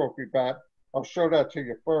 That trophy bat, I'll show that to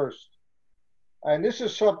you first. And this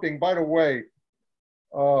is something, by the way,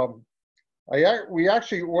 we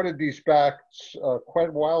actually ordered these bats quite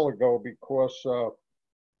a while ago because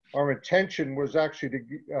our intention was actually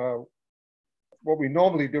to, what we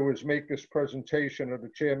normally do is make this presentation of the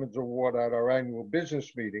Chairman's Award at our annual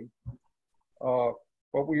business meeting.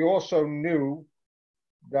 But we also knew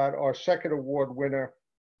that our second award winner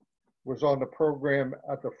was on the program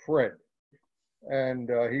at the Fred. And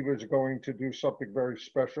he was going to do something very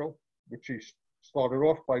special, which he started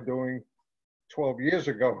off by doing 12 years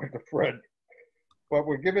ago at the Fred. But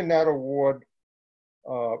we're giving that award,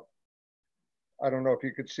 I don't know if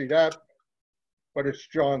you could see that, but it's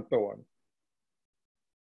John Thorne.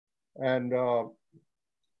 And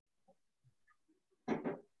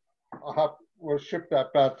we'll ship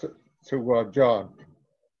that back to John.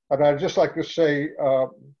 And I'd just like to say,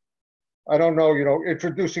 I don't know, you know,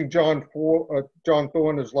 introducing John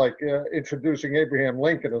Thorne is like introducing Abraham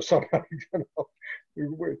Lincoln or something. You know,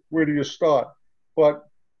 where do you start? But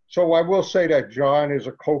so I will say that John is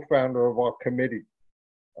a co-founder of our committee,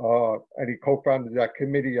 and he co-founded that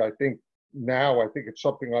committee. I think it's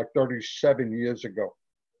something like 37 years ago.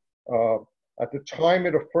 At the time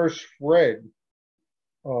of the first Fred,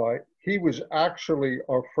 he was actually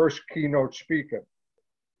our first keynote speaker,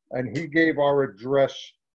 and he gave our address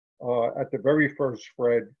at the very first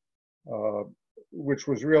Fred, which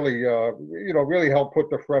was really, you know, really helped put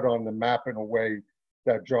the Fred on the map in a way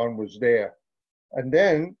that John was there. And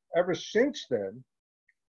then, ever since then,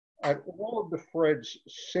 at all of the Freds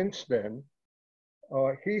since then,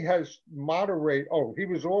 he has moderated. Oh, he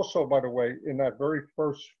was also, by the way, in that very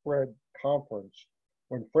first Fred conference,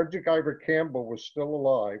 when Frederick Ivor Campbell was still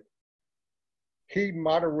alive, he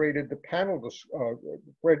moderated the panel.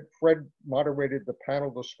 Fred moderated the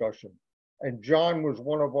panel discussion, and John was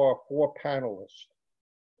one of our 4 panelists.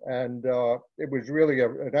 And it was really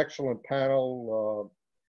an excellent panel.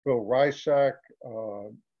 Bill Rysack,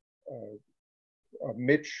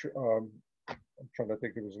 Mitch, I'm trying to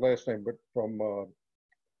think of his last name, but from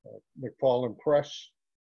McFarland Press,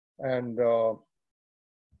 and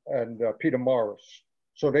Peter Morris.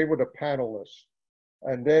 So they were the panelists.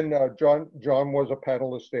 And then John was a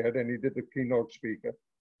panelist there, then he did the keynote speaker.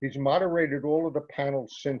 He's moderated all of the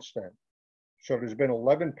panels since then. So there's been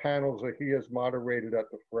 11 panels that he has moderated at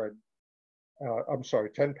the Fred. I'm sorry,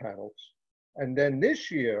 10 panels. And then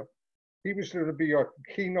this year, he was going to be our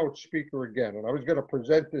keynote speaker again. And I was going to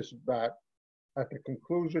present this back at the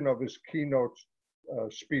conclusion of his keynote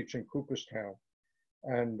speech in Cooperstown.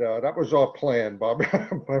 And that was our plan, Bob.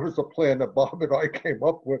 That was the plan that Bob and I came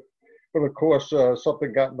up with. But of course,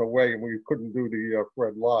 something got in the way and we couldn't do the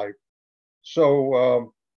Fred Live.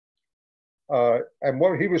 So, and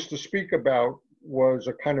what he was to speak about was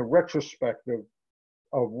a kind of retrospective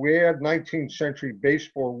of where 19th century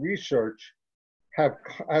baseball research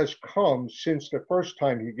has come since the first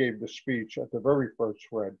time he gave the speech at the very first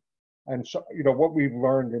Fred. And so, you know, what we've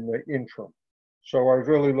learned in the interim. So I was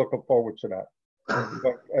really looking forward to that.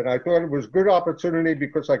 And I thought it was a good opportunity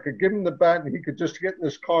because I could give him the bat and he could just get in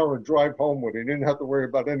his car and drive home with it. He didn't have to worry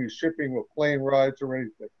about any shipping or plane rides or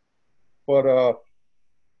anything. But,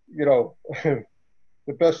 you know,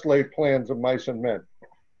 the best laid plans of mice and men.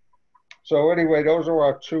 So anyway, those are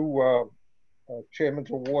our two Chairman's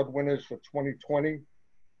Award winners for 2020.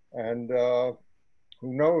 And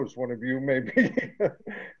who knows, one of you may be the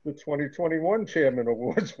 2021 Chairman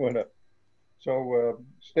Awards winner. So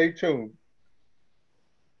stay tuned.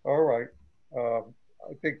 All right.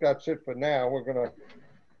 I think that's it for now. We're going to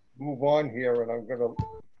move on here, and I'm going to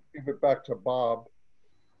give it back to Bob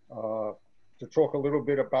to talk a little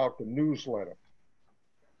bit about the newsletter.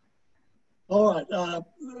 All right.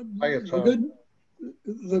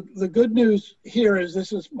 The good news here is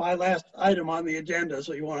this is my last item on the agenda,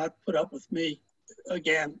 so you won't have to put up with me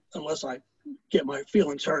again unless I get my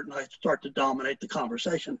feelings hurt and I start to dominate the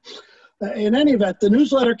conversation. In any event, the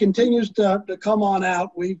newsletter continues to come on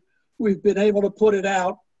out. We've been able to put it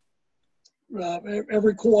out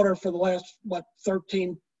every quarter for the last,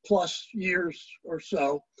 13 plus years or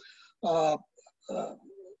so.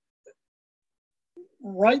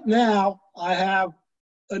 Right now, I have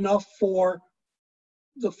enough for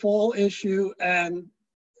the fall issue and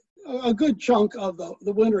a good chunk of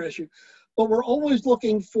the winter issue. But we're always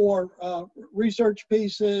looking for research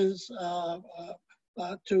pieces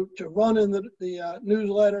to run in the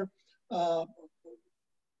newsletter.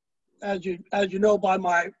 As you know by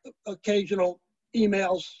my occasional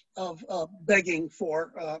emails of begging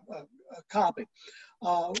for a copy.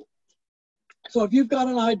 So if you've got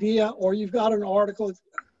an idea or you've got an article,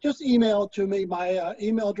 just email it to me. My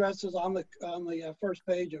email address is on the first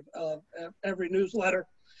page of every newsletter,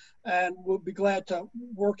 and we'll be glad to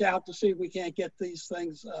work out to see if we can't get these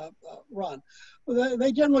things run.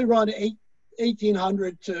 They generally run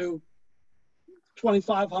 1,800 to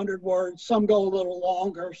 2,500 words. Some go a little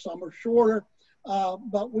longer, some are shorter,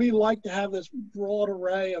 but we like to have this broad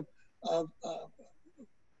array of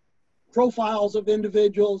profiles of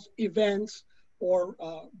individuals, events, or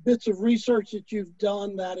bits of research that you've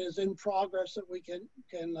done that is in progress that we can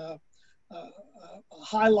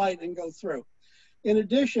highlight and go through. In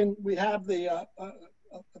addition, we have a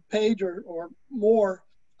page or more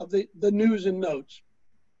of the news and notes,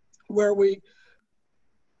 where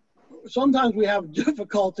sometimes we have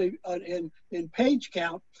difficulty in page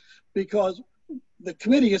count because the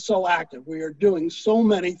committee is so active. We are doing so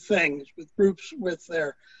many things with groups with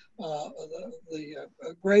their the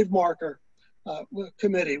grave marker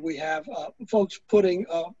committee. We have folks putting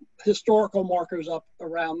historical markers up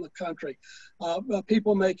around the country,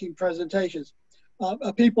 people making presentations,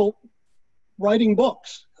 people writing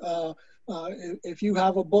books. If you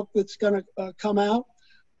have a book that's going to come out,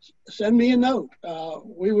 send me a note.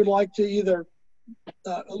 We would like to either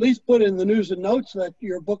at least put in the news and notes that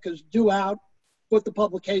your book is due out, put the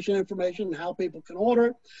publication information and how people can order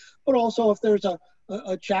it, but also if there's a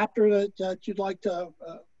chapter that you'd like to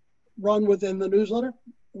run within the newsletter,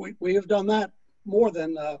 we have done that more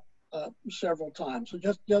than several times. So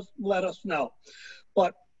just let us know.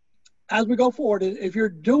 But as we go forward, if you're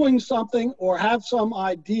doing something or have some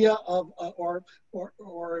idea of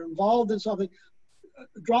or involved in something,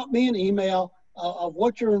 drop me an email of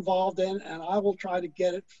what you're involved in, and I will try to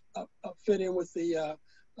get it fit in with the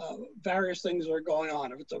various things that are going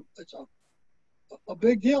on. If it's a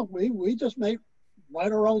big deal, we just may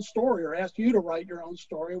write our own story or ask you to write your own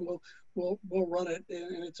story, and we'll run it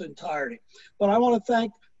in its entirety. But I want to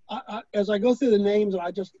thank, as I go through the names and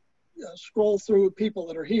I just scroll through people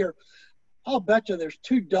that are here, I'll bet you there's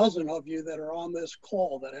 24 of you that are on this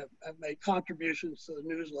call that have made contributions to the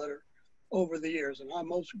newsletter over the years. And I'm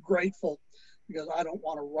most grateful because I don't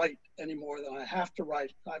want to write any more than I have to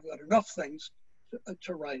write. I've got enough things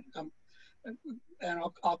to write. And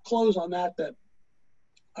I'll close on that, that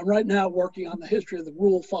I'm right now working on the history of the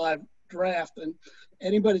Rule 5 draft, and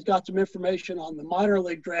anybody's got some information on the minor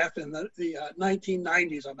league draft in the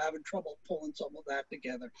 1990s, I'm having trouble pulling some of that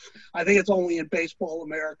together. I think it's only in Baseball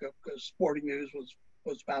America because Sporting News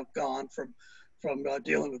was about gone from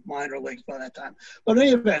dealing with minor leagues by that time. But in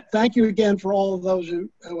any event, thank you again for all of those who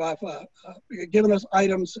have given us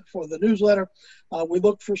items for the newsletter. We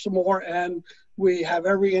look for some more, and we have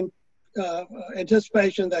every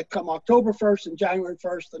anticipation that come October 1st and January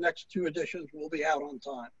 1st, the next 2 editions will be out on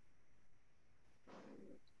time.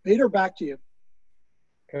 Peter, back to you.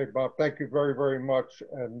 Okay, Bob, thank you very, very much.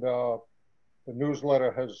 And the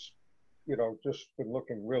newsletter has, just been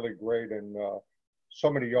looking really great. And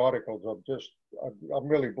some of the articles I'm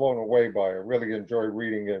really blown away by. I really enjoy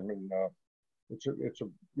reading them. And it's a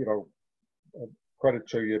credit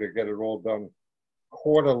to you to get it all done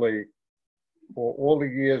quarterly for all the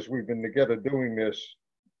years we've been together doing this.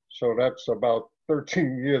 So that's about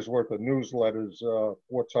 13 years worth of newsletters, 4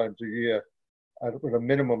 times a year, with a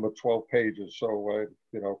minimum of 12 pages. So, I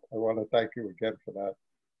want to thank you again for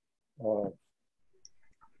that.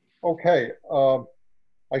 Okay,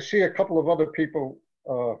 I see a couple of other people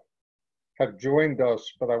have joined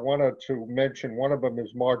us, but I wanted to mention one of them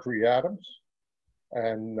is Marjorie Adams.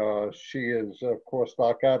 And she is, of course,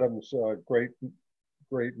 Doc Adams'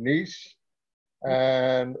 great niece.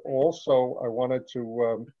 And also, I wanted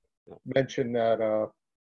to mention that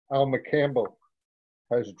Alma Campbell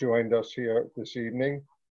has joined us here this evening.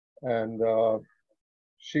 And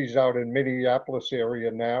she's out in Minneapolis area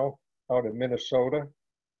now, out in Minnesota.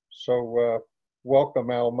 So welcome,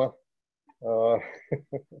 Alma.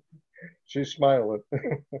 She's smiling.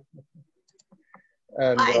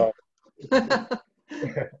 And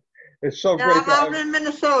it's so great. I'm out in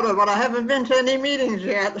Minnesota, but I haven't been to any meetings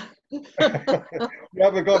yet. You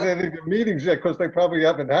haven't gone to any of the meetings yet because they probably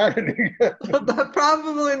haven't had any.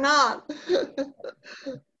 Probably not.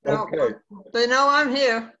 No, Okay. they know I'm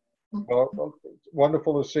here. Well, it's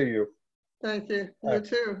wonderful to see you. Thank you. You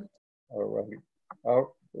too. All right.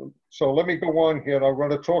 So let me go on here. I'm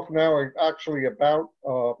going to talk now actually about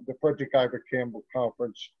the Frederick Ivor Campbell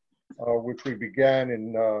Conference, which we began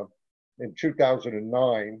in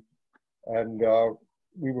 2009. And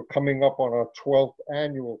we were coming up on our 12th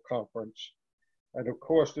annual conference. And of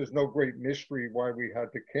course, there's no great mystery why we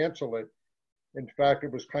had to cancel it. In fact,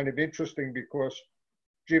 it was kind of interesting because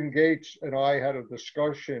Jim Gates and I had a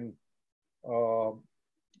discussion,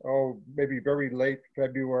 maybe very late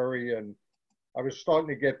February, and I was starting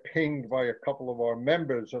to get pinged by a couple of our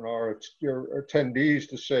members and our attendees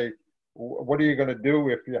to say, what are you going to do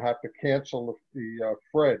if you have to cancel the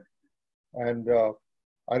Fred? And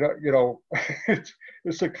I don't,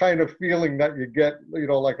 it's the kind of feeling that you get,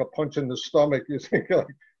 like a punch in the stomach. You think like,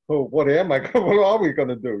 oh, what are we going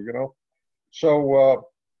to do, So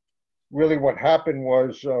really what happened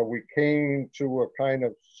was we came to a kind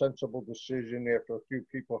of sensible decision after a few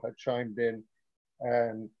people had chimed in,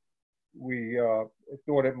 and we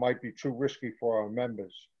thought it might be too risky for our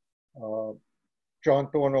members. John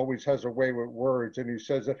Thorne always has a way with words, and he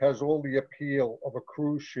says it has all the appeal of a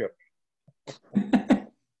cruise ship.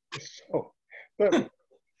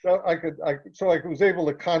 So I was able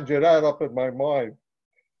to conjure that up in my mind.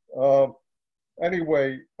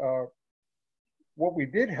 Anyway, what we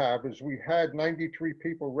did have is we had 93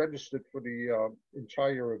 people registered for the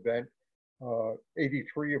entire event,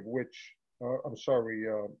 82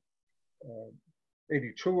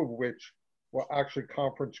 of which were actually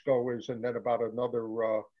conference goers, and then about another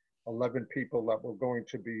 11 people that were going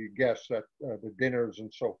to be guests at the dinners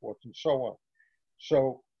and so forth and so on.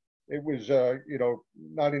 So it was,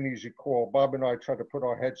 not an easy call. Bob and I tried to put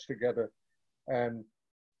our heads together, and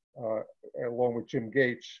along with Jim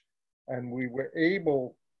Gates, and we were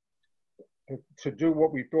able to do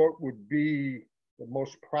what we thought would be the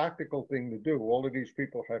most practical thing to do. All of these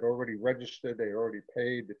people had already registered, they already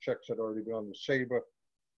paid, the checks had already been on the SABR.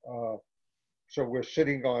 So we're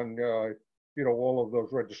sitting on, all of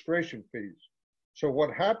those registration fees. So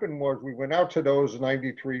what happened was we went out to those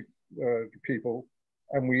 93 people,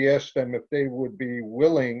 and we asked them if they would be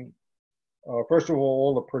willing, first of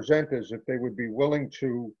all the presenters, if they would be willing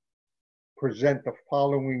to present the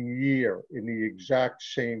following year in the exact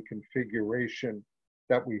same configuration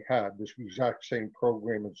that we had, this exact same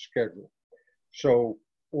program and schedule. So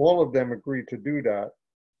all of them agreed to do that.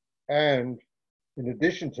 And in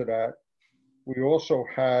addition to that, we also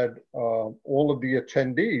had all of the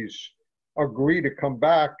attendees agree to come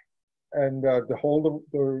back and to hold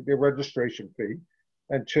the registration fee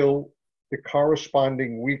until the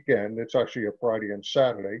corresponding weekend. It's actually a Friday and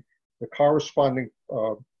Saturday. The corresponding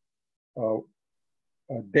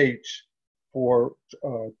dates for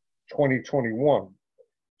 2021.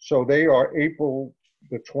 So they are April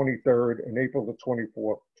the 23rd and April the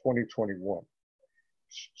 24th, 2021.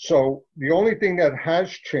 So the only thing that has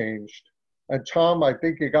changed, and Tom, I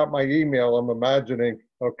think you got my email, I'm imagining,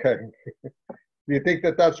 okay. Do you think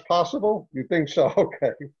that that's possible? You think so?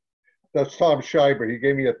 Okay. That's Tom Schreiber. He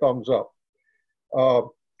gave me a thumbs up. The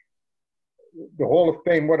Hall of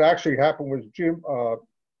Fame, what actually happened was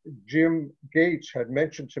Jim Gates had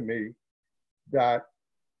mentioned to me that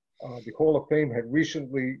the Hall of Fame had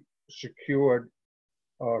recently secured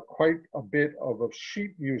quite a bit of a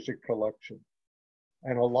sheet music collection.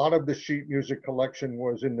 And a lot of the sheet music collection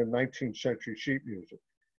was in the 19th century sheet music.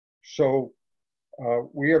 So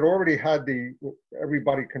we had already had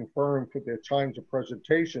everybody confirmed for their times of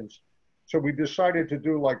presentations. So we decided to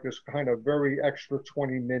do like this kind of very extra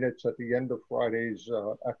 20 minutes at the end of Friday's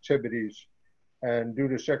activities, and do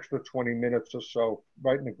this extra 20 minutes or so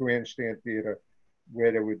right in the Grandstand Theater,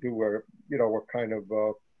 where they would do a kind of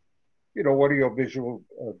audio visual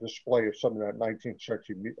display of some of that 19th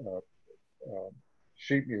century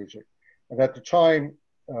sheet music. And at the time,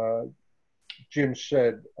 Jim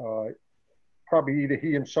said probably either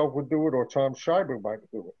he himself would do it or Tom Schreiber might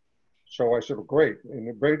do it. So I said, well, great,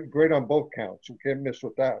 and great on both counts. You can't miss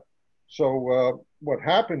with that. So what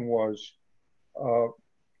happened was,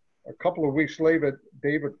 a couple of weeks later,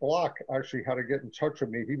 David Block actually had to get in touch with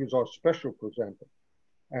me. He was our special presenter,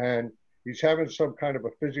 and he's having some kind of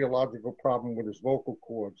a physiological problem with his vocal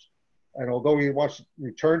cords. And although he wants to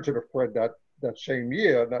return to the Fred that same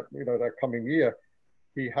year, that coming year,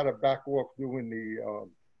 he had to back off doing the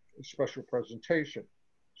special presentation.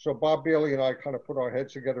 So Bob Bailey and I kind of put our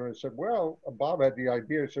heads together and said, well, Bob had the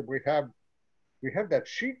idea. He said, we have that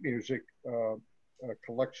sheet music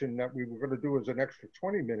collection that we were going to do as an extra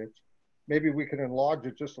 20 minutes. Maybe we can enlarge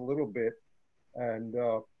it just a little bit. And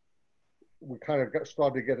we kind of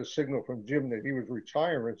started to get a signal from Jim that he was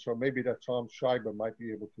retiring. So maybe that Tom Schreiber might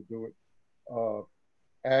be able to do it.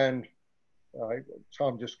 And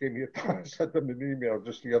Tom just gave me I sent him an email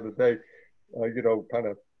just the other day, kind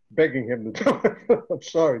of begging him to do it. I'm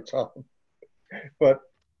sorry, Tom. But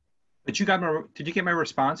you got did you get my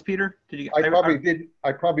response, Peter? Did you? I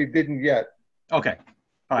probably didn't yet. Okay.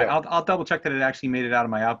 All right. Yeah. I'll double check that it actually made it out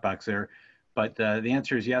of my outbox there. But the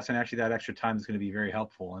answer is yes, and actually that extra time is going to be very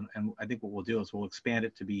helpful. And I think what we'll do is we'll expand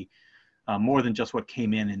it to be more than just what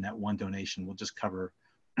came in that one donation. We'll just cover,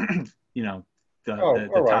 the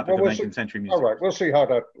topic of 19th century music. All right, we'll see how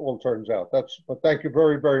that all turns out. But thank you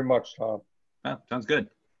very, very much, Tom. Sounds good.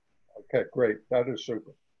 Okay, great. That is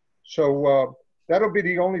super. So that'll be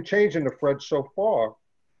the only change in the Fred so far,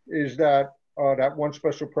 is that that one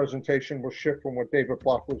special presentation will shift from what David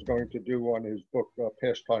Block was going to do on his book,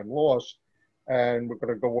 Pastime Lost. And we're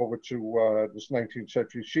going to go over to this 19th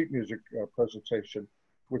century sheet music presentation,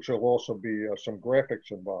 which will also be some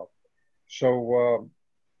graphics involved. So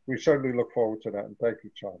we certainly look forward to that. And thank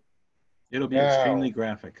you, Tom. It'll be extremely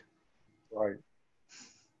graphic. Right.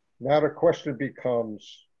 Now the question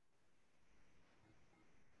becomes,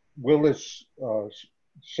 will this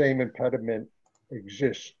same impediment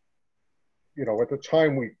exist? At the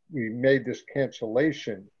time we made this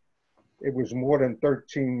cancellation, it was more than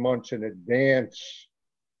 13 months in advance,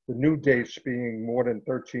 the new dates being more than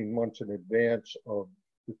 13 months in advance of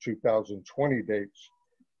the 2020 dates.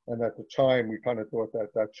 And at the time, we kind of thought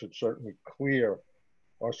that should certainly clear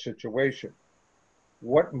our situation.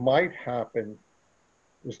 What might happen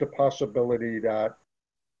is the possibility that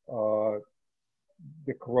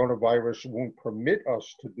the coronavirus won't permit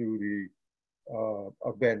us to do the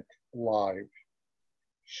event live.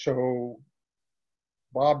 So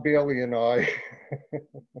Bob Bailey and I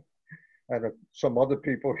and some other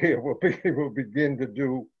people here will begin to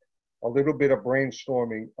do a little bit of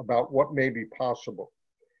brainstorming about what may be possible.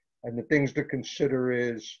 And the things to consider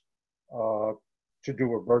is to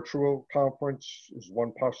do a virtual conference is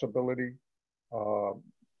one possibility.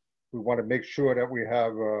 We want to make sure that we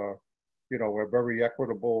have a very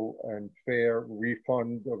equitable and fair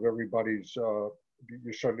refund of everybody's.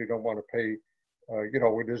 You certainly don't want to pay,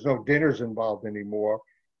 where there's no dinners involved anymore.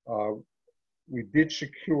 We did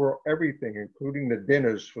secure everything, including the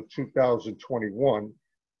dinners for 2021.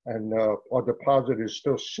 And our deposit is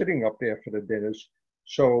still sitting up there for the dinners.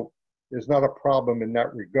 So there's not a problem in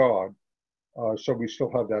that regard. So we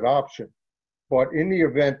still have that option. But in the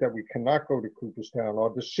event that we cannot go to Cooperstown,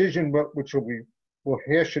 our decision, we'll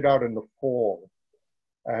hash it out in the fall.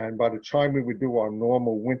 And by the time we would do our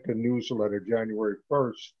normal winter newsletter, January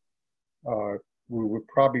 1st, we would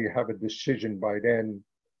probably have a decision by then,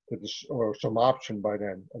 or some option by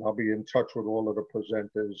then. And I'll be in touch with all of the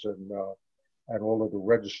presenters and all of the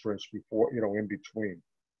registrants before, in between.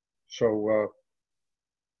 So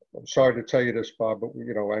I'm sorry to tell you this, Bob, but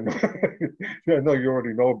I know, I know you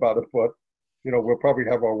already know about it, but we'll probably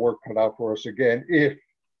have our work cut out for us again if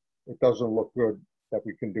it doesn't look good that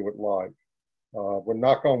we can do it live. But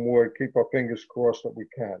knock on wood, keep our fingers crossed that we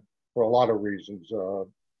can for a lot of reasons. The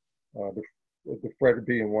Fred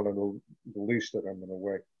being one of the least of them in a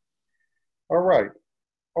way. All right.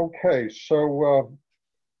 Okay. So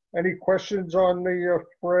any questions on the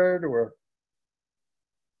Fred or?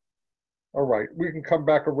 All right. We can come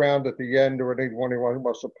back around at the end, or anyone who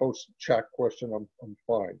wants to post a chat question, I'm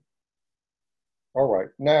fine. All right.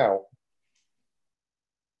 Now,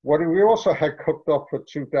 what we also had cooked up for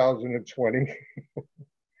 2020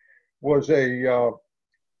 was a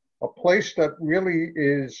place that really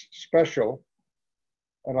is special.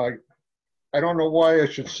 And I don't know why I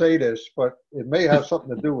should say this, but it may have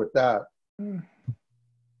something to do with that.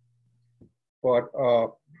 But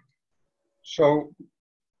so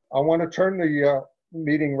I want to turn the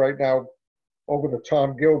meeting right now over to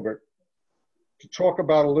Tom Gilbert to talk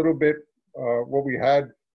about a little bit what we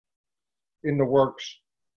had in the works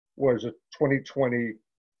was a 2020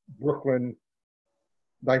 Brooklyn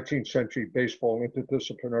 19th Century Baseball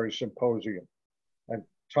Interdisciplinary Symposium. And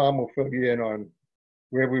Tom will fill you in on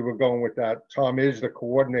where we were going with that. Tom is the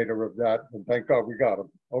coordinator of that, and thank God we got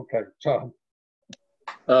him. Okay, Tom.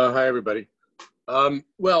 Hi, everybody. There's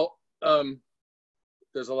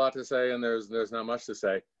a lot to say, and there's not much to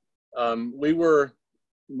say. We were,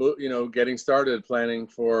 getting started planning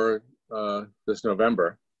for this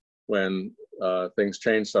November when things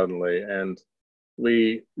changed suddenly, and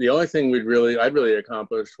the only thing I'd really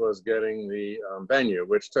accomplished was getting the venue,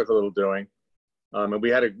 which took a little doing, and we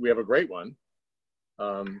have a great one.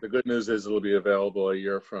 The good news is it'll be available a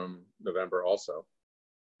year from November also.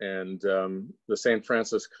 And the St.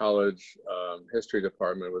 Francis College History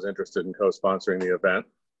Department was interested in co-sponsoring the event.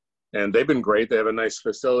 And they've been great. They have a nice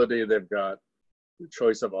facility. They've got a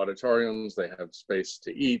choice of auditoriums. They have space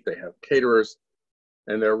to eat. They have caterers.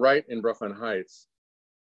 And they're right in Brooklyn Heights,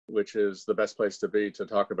 which is the best place to be to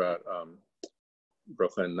talk about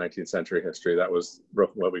Brooklyn 19th century history. That was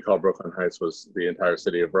what we call Brooklyn Heights, was the entire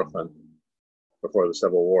city of Brooklyn before the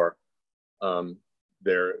Civil War. The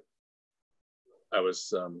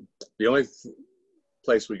only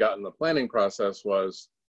place we got in the planning process was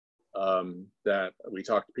that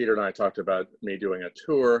Peter and I talked about me doing a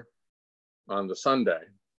tour on the Sunday,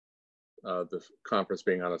 the conference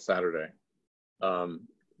being on a Saturday.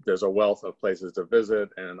 There's a wealth of places to visit,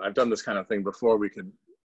 and I've done this kind of thing before. We could,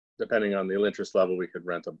 depending on the interest level, we could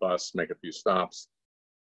rent a bus, make a few stops,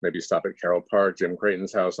 maybe stop at Carroll Park, Jim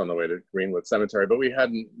Creighton's house on the way to Greenwood Cemetery, but we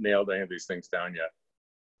hadn't nailed any of these things down yet.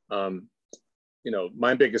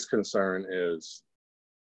 My biggest concern is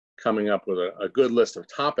coming up with a good list of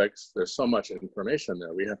topics. There's so much information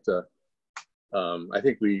there. We have to, I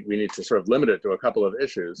think we need to sort of limit it to a couple of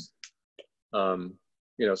issues. Some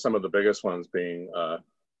of the biggest ones being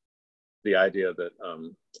the idea that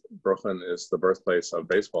Brooklyn is the birthplace of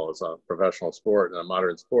baseball as a professional sport and a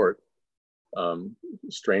modern sport,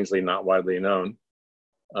 strangely not widely known.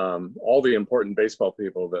 All the important baseball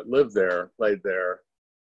people that lived there, played there,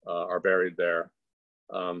 are buried there.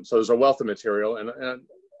 So there's a wealth of material, and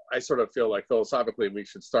I sort of feel like philosophically we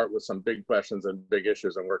should start with some big questions and big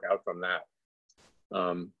issues and work out from that.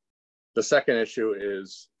 The second issue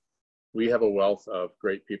is we have a wealth of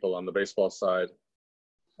great people on the baseball side.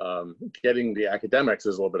 Getting the academics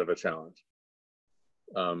is a little bit of a challenge.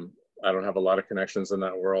 I don't have a lot of connections in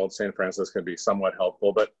that world. St. Francis can be somewhat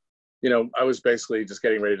helpful, but I was basically just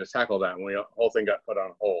getting ready to tackle that when the whole thing got put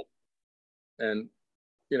on hold. And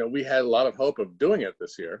we had a lot of hope of doing it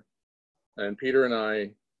this year. And Peter and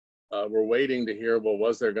I were waiting to hear, well,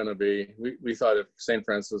 was there going to be, we thought if St.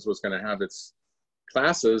 Francis was going to have its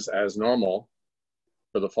classes as normal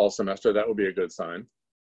for the fall semester, that would be a good sign.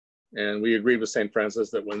 And we agreed with St.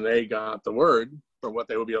 Francis that when they got the word for what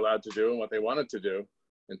they would be allowed to do and what they wanted to do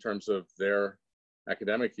in terms of their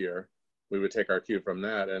academic year, we would take our cue from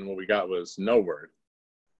that. And what we got was no word.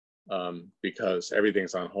 Because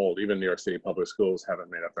everything's on hold. Even New York City public schools haven't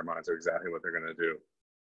made up their minds of exactly what they're going to do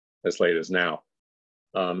as late as now.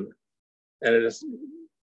 And it is,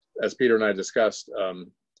 as Peter and I discussed,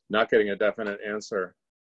 not getting a definite answer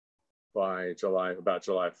by about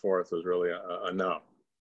July 4th was really a no.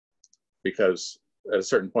 Because at a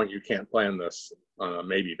certain point, you can't plan this on a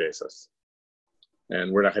maybe basis.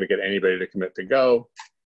 And we're not going to get anybody to commit to go.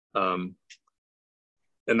 And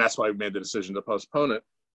that's why we made the decision to postpone it.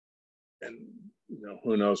 And you know,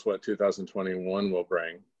 who knows what 2021 will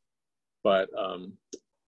bring. But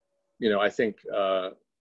you know, I think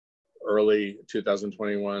early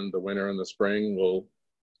 2021, the winter and the spring, we'll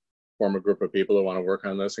form a group of people who want to work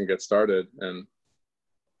on this and get started, and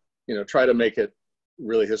you know, try to make it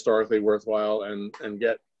really historically worthwhile and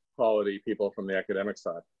get quality people from the academic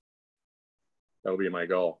side. That will be my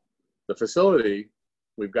goal. The facility,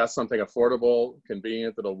 we've got something affordable,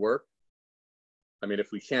 convenient, that'll work. I mean,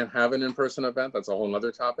 if we can't have an in-person event, that's a whole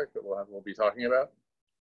other topic that we'll be talking about.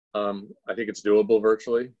 I think it's doable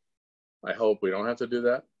virtually. I hope we don't have to do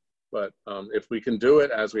that. But if we can do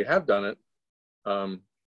it as we have done it,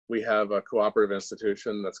 we have a cooperative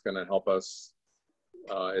institution that's going to help us.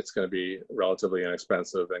 It's going to be relatively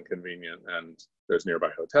inexpensive and convenient, and there's nearby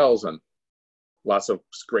hotels and lots of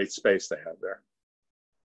great space they have there.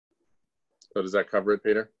 So does that cover it,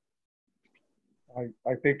 Peter?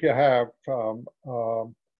 I think you have.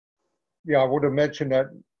 Yeah, I would have mentioned that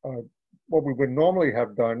what we would normally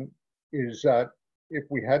have done is that if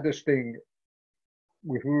we had this thing,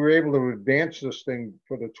 if we were able to advance this thing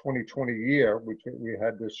for the 2020 year, which we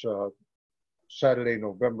had this Saturday,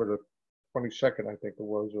 November the 22nd, I think it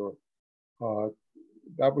was, or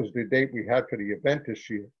that was the date we had for the event this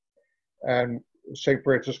year. And St.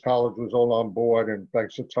 Francis College was all on board, and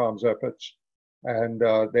thanks to Tom's efforts. And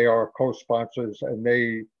they are co-sponsors, and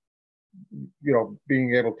they, you know,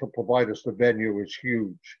 being able to provide us the venue is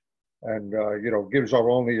huge. And, you know, gives our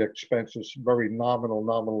only expenses, very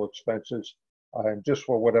nominal expenses, and just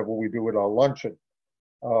for whatever we do with our luncheon.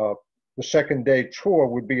 The second day tour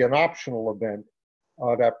would be an optional event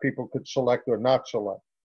that people could select or not select.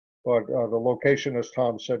 But the location, as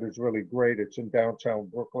Tom said, is really great. It's in downtown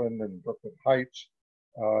Brooklyn and Brooklyn Heights.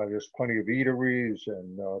 There's plenty of eateries,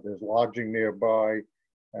 and there's lodging nearby,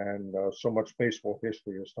 and so much baseball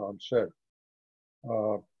history, as Tom said.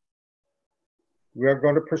 We are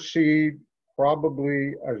going to proceed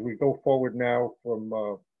probably as we go forward now from,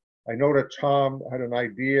 I know that Tom had an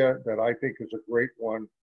idea that I think is a great one,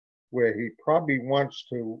 where he probably wants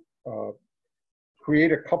to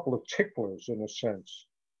create a couple of ticklers, in a sense,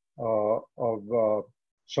 of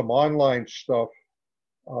some online stuff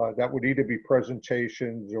that would either be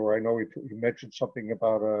presentations, or I know he mentioned something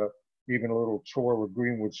about even a little tour of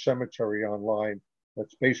Greenwood Cemetery online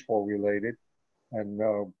that's baseball related.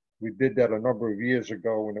 And we did that a number of years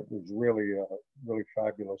ago, and it was really, really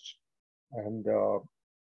fabulous. And,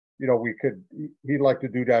 you know, he'd like to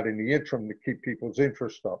do that in the interim to keep people's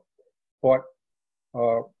interest up. But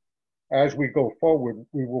as we go forward,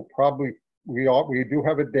 we will probably, we do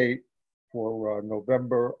have a date for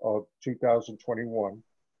November of 2021.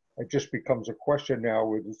 It just becomes a question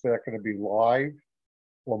now, is that going to be live,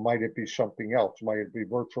 or might it be something else? Might it be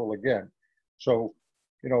virtual again? So,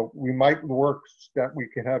 you know, we might work that we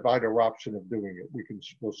can have either option of doing it.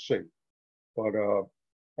 We'll see. But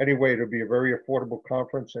anyway, it'll be a very affordable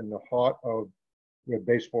conference in the heart of where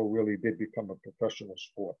baseball really did become a professional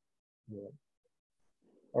sport. Yeah.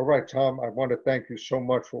 All right, Tom, I want to thank you so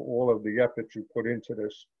much for all of the effort you put into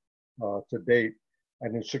this to date.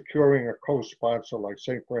 And in securing a co-sponsor like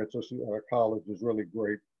St. Francis College is really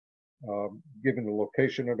great, given the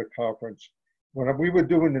location of the conference. When we were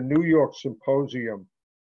doing the New York Symposium,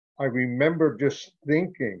 I remember just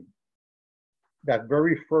thinking that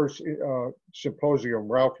very first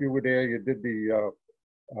symposium, Ralph, you were there, you did the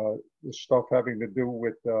stuff having to do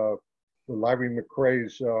with Larry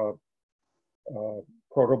McRae's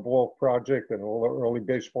protoball project and all the early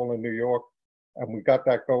baseball in New York, and we got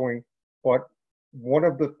that going. But one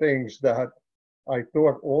of the things that I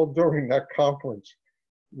thought all during that conference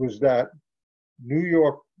was that New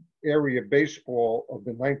York area baseball of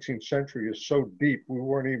the 19th century is so deep, we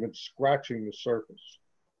weren't even scratching the surface.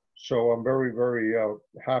 So I'm very, very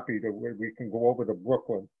happy that we can go over to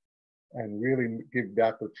Brooklyn and really give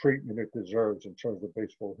that the treatment it deserves in terms of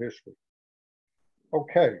baseball history.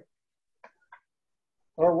 Okay.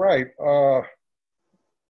 All right.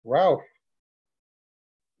 Ralph,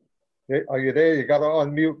 are you there? You got to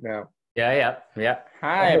unmute now. Yeah.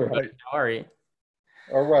 Hi, everybody. Right. How are you?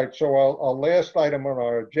 All right. So our last item on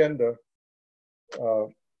our agenda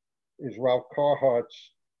is Ralph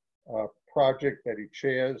Carhart's project that he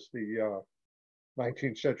chairs, the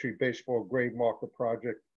 19th Century Baseball Grave Marker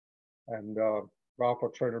Project. And Ralph, I'll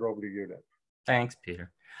turn it over to you then. Thanks,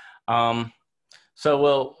 Peter.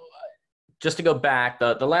 So just to go back,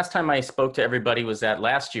 the last time I spoke to everybody was at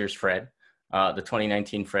last year's Fred, the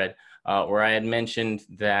 2019 Fred, where I had mentioned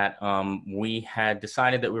that we had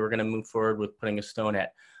decided that we were going to move forward with putting a stone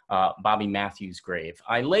at Bobby Matthews' grave.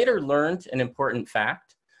 I later learned an important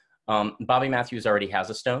fact, Bobby Matthews already has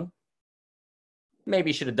a stone.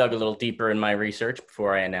 Maybe should have dug a little deeper in my research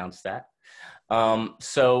before I announced that.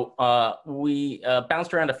 So we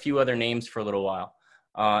bounced around a few other names for a little while.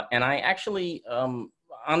 And I actually, on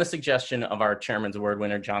the suggestion of our Chairman's Award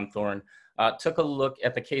winner, John Thorne, took a look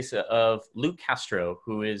at the case of Lou Castro,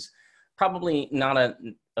 who is probably not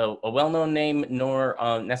a well-known name, nor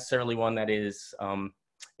necessarily one that is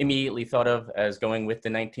immediately thought of as going with the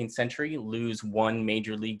 19th century. Lou's one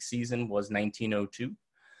major league season was 1902.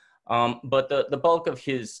 But the bulk of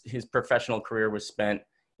his professional career was spent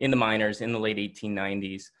in the minors in the late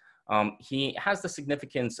 1890s. He has the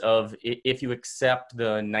significance of, if you accept the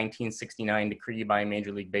 1969 decree by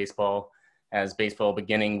Major League Baseball as baseball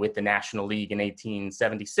beginning with the National League in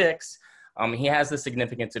 1876, he has the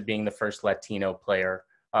significance of being the first Latino player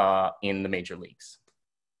in the major leagues.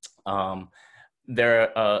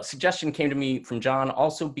 Their suggestion came to me from John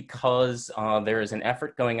also because there is an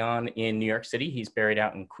effort going on in New York City. He's buried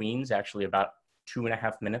out in Queens, actually about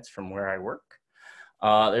 2.5 minutes from where I work.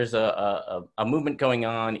 There's a movement going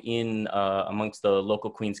on in amongst the local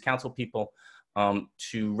Queens Council people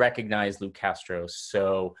to recognize Lou Castro.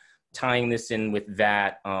 So tying this in with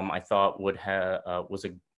that, I thought was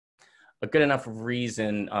a good enough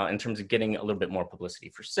reason in terms of getting a little bit more publicity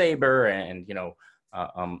for SABR and, you know,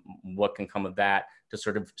 what can come of that to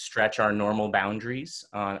sort of stretch our normal boundaries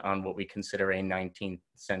on what we consider a 19th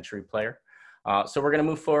century player. So we're going to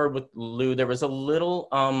move forward with Lou. There was a little,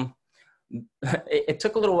 it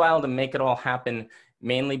took a little while to make it all happen,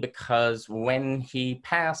 mainly because when he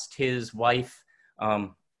passed, his wife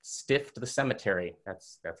stiffed the cemetery.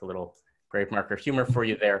 That's a little grave marker humor for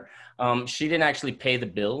you there. She didn't actually pay the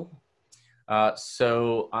bill.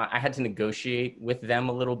 So I had to negotiate with them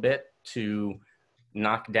a little bit to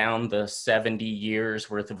knock down the 70 years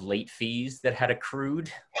worth of late fees that had accrued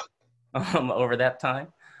over that time.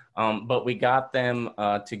 But we got them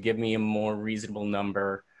to give me a more reasonable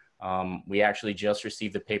number. We actually just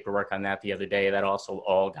received the paperwork on that the other day. That also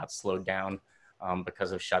all got slowed down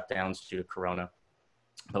because of shutdowns due to Corona.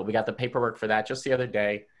 But we got the paperwork for that just the other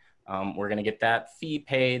day. We're gonna get that fee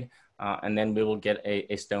paid and then we will get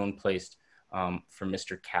a stone placed for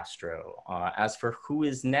Mr. Castro. As for who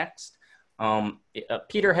is next,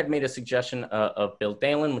 Peter had made a suggestion of Bill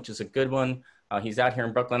Dalen, which is a good one. He's out here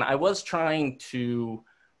in Brooklyn. I was trying to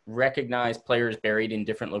recognize players buried in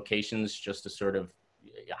different locations just to sort of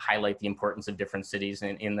highlight the importance of different cities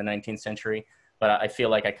in the 19th century. But I feel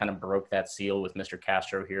like I kind of broke that seal with Mr.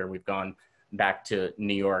 Castro here. We've gone back to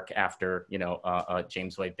New York after, you know,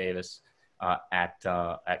 James White Davis at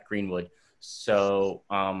Greenwood. So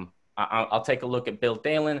I'll take a look at Bill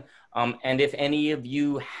Dalen. And if any of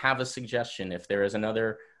you have a suggestion, if there is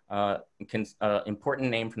another important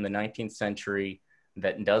name from the 19th century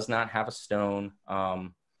that does not have a stone,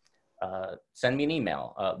 send me an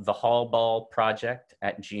email,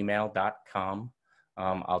 thehallballproject@gmail.com.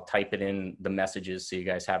 I'll type it in the messages so you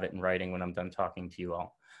guys have it in writing when I'm done talking to you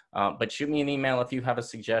all. But shoot me an email if you have a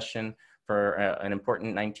suggestion for an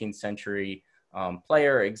important 19th century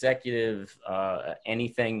player, executive,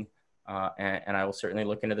 anything. And I will certainly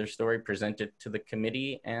look into their story, present it to the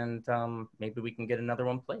committee, and maybe we can get another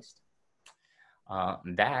one placed.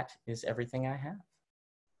 That is everything I have.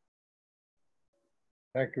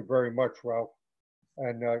 Thank you very much, Ralph.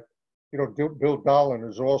 And, you know, Bill Dalen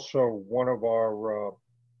is also one of our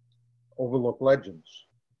overlooked legends.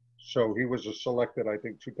 So he was selected, I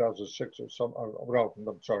think, 2006 or some, no,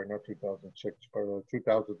 I'm sorry, not 2006, but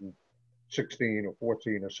 2016 or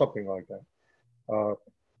 14 or something like that.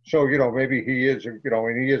 So, you know, maybe he is, you know,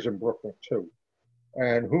 and he is in Brooklyn too.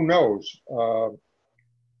 And who knows?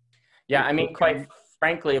 Yeah, I mean, quite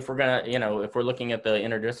frankly, if we're gonna, you know, if we're looking at the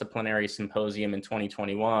interdisciplinary symposium in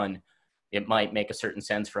 2021, it might make a certain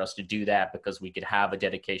sense for us to do that because we could have a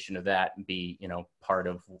dedication of that and be, you know, part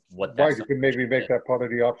of what that's. Right, you can maybe make that part of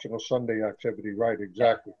the optional Sunday activity. Right,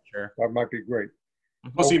 exactly. Yeah, sure. That might be great.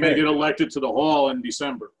 Plus, he may get elected to the hall in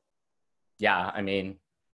December. Yeah, I mean.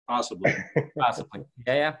 Possibly. Possibly.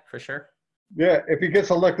 Yeah, for sure. Yeah, if he gets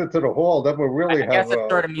elected to the hall, then we'll really I guess it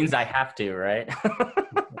sort of means I have to, right?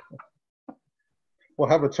 We'll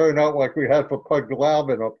have it turn out like we had for Pug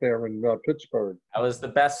Glauben up there in Pittsburgh. That was the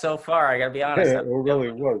best so far, I gotta be honest. Yeah, it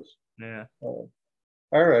really was. Yeah. All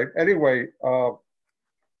right, anyway,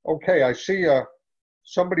 okay, I see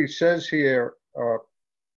somebody says here,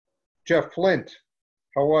 Jeff Flint.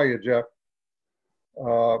 How are you, Jeff?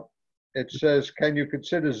 It says, can you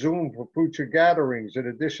consider Zoom for future gatherings in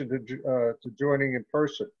addition to joining in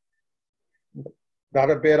person? Not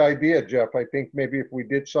a bad idea, Jeff. I think maybe if we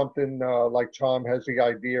did something like Tom has the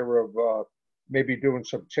idea of maybe doing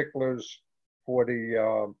some ticklers for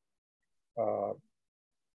the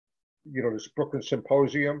this Brooklyn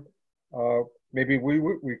Symposium. Maybe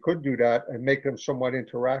we could do that and make them somewhat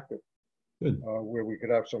interactive, where we could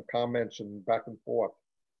have some comments and back and forth,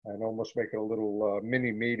 and almost make it a little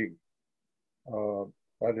mini meeting.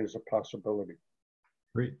 That is a possibility.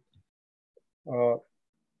 Great.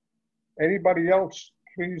 Anybody else,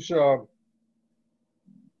 please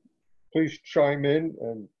chime in.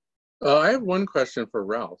 And I have one question for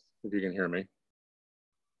Ralph, if you can hear me.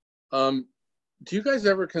 Do you guys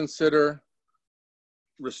ever consider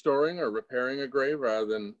restoring or repairing a grave rather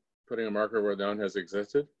than putting a marker where none has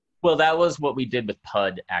existed? Well, that was what we did with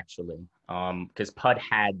Pud, actually, because Pud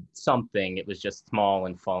had something. It was just small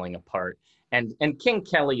and falling apart. And King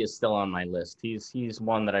Kelly is still on my list. He's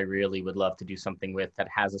one that I really would love to do something with that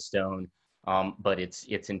has a stone, but it's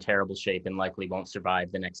in terrible shape and likely won't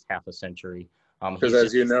survive the next half a century. Because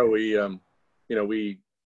as you know, we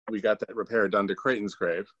got that repair done to Creighton's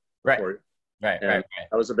grave. Right. Right. That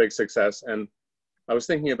was a big success. And I was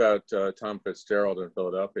thinking about Tom Fitzgerald in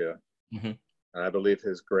Philadelphia. Mm-hmm. And I believe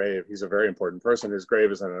his grave, he's a very important person. His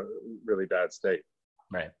grave is in a really bad state.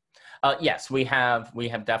 Right. Yes, we have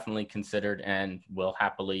definitely considered and will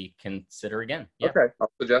happily consider again. Yeah. Okay,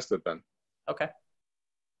 I'll suggest it then. Okay.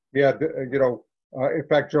 Yeah, in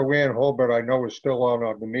fact, Joanne Holbert, I know, is still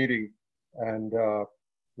on the meeting. And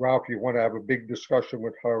Ralph, you want to have a big discussion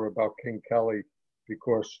with her about King Kelly,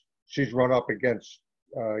 because she's run up against,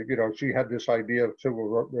 she had this idea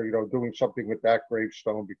too, doing something with that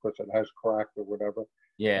gravestone because it has cracked or whatever.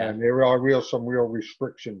 Yeah. And there are some real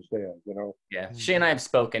restrictions there, Yeah, she and I have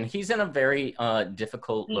spoken. He's in a very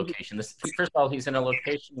difficult location. First of all, he's in a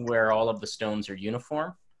location where all of the stones are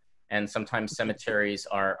uniform, and sometimes cemeteries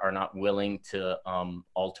are not willing to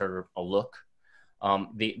alter a look.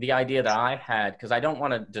 The idea that I've had, because I don't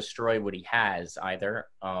want to destroy what he has either,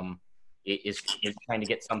 is trying to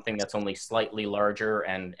get something that's only slightly larger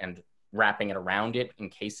and wrapping it around it,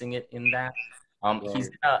 encasing it in that.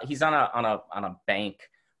 He's on a bank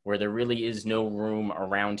where there really is no room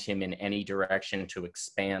around him in any direction to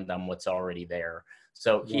expand on what's already there.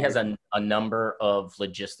 So he has a number of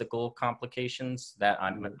logistical complications that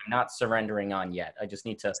I'm not surrendering on yet. I just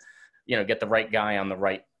need to, get the right guy on the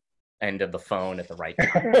right end of the phone at the right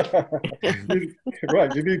time.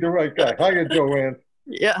 Right, you need the right guy. Hiya, Joanne.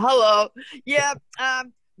 Yeah, hello. Yeah,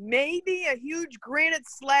 maybe a huge granite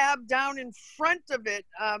slab down in front of it.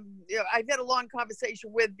 I've had a long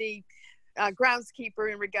conversation with the groundskeeper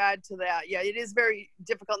in regard to that. Yeah, it is very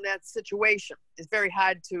difficult in that situation. It's very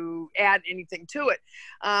hard to add anything to it.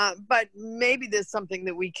 But maybe there's something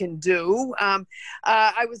that we can do.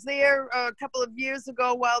 I was there a couple of years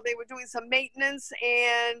ago while they were doing some maintenance,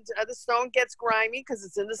 and the stone gets grimy because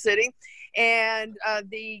it's in the city. And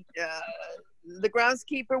the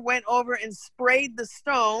groundskeeper went over and sprayed the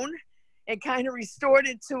stone and kind of restored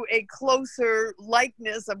it to a closer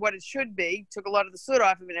likeness of what it should be. Took a lot of the soot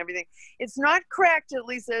off of it and everything. It's not cracked, at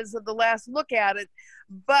least as of the last look at it,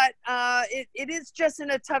 but it is just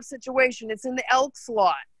in a tough situation. It's in the Elks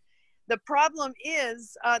lot. The problem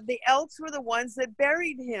is the Elks were the ones that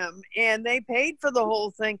buried him, and they paid for the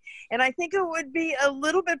whole thing. And I think it would be a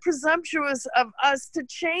little bit presumptuous of us to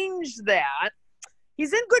change that.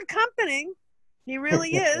 He's in good company. He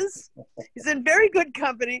really is. He's in very good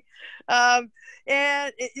company,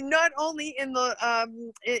 and not only in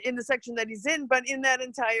the section that he's in, but in that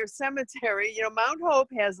entire cemetery. Mount Hope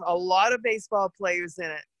has a lot of baseball players in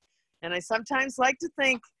it, and I sometimes like to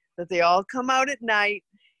think that they all come out at night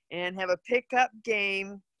and have a pickup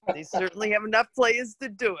game. They certainly have enough players to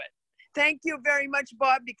do it. Thank you very much,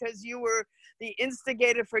 Bob, because you were the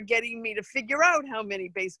instigator for getting me to figure out how many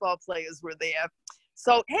baseball players were there.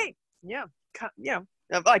 So, hey, yeah.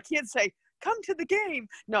 I can't say come to the game.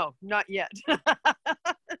 No, not yet. But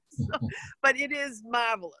it is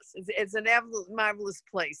marvelous. It's an marvelous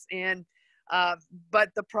place. And but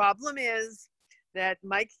the problem is that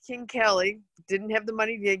Mike King Kelly didn't have the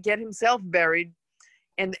money to get himself buried,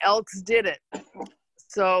 and the Elks did it.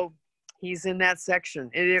 So he's in that section.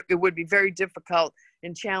 It would be very difficult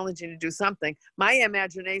and challenging to do something. My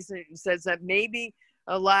imagination says that maybe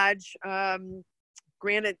a large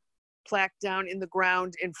granite plaque down in the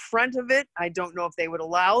ground in front of it. I don't know if they would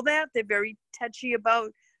allow that. They're very touchy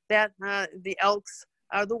about that. The Elks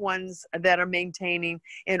are the ones that are maintaining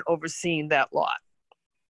and overseeing that lot.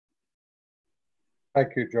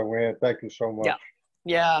 Thank you, Joanne. Thank you so much.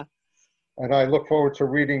 Yeah. And I look forward to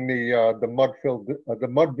reading the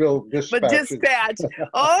Mudville Dispatch. Dispatch.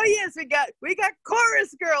 Oh yes, we got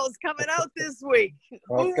chorus girls coming out this week.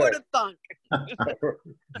 Who would have thunk?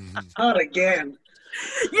 Not again.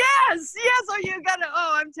 Yes, yes. Oh, you got to.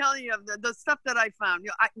 Oh, I'm telling you, the stuff that I found.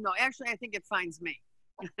 No, actually, I think it finds me.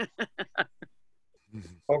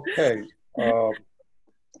 Okay.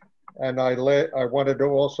 And I wanted to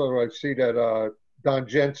also, I see that Don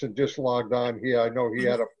Jensen just logged on here. I know he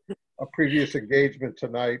had a previous engagement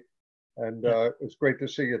tonight, and it's great to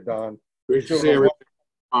see you, Don. Great to see everybody.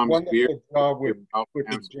 Wonderful job with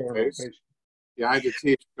the journal. Yeah, I had to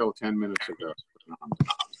teach till 10 minutes ago.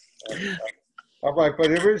 All right, but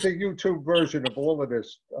there is a YouTube version of all of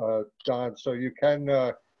this, Don, so you can,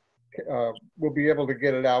 we'll be able to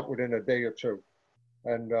get it out within a day or two,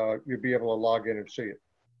 and you'll be able to log in and see it.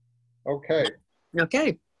 Okay.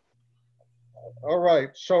 Okay. All right,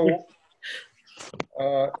 so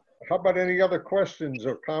how about any other questions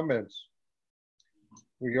or comments?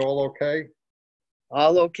 We all okay?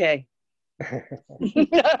 All okay.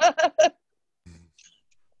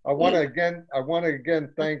 I want to again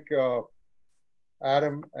thank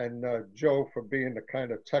Adam and Joe for being the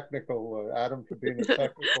kind of technical, Adam for being the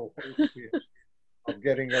technical host here, of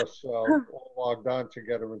getting us all logged on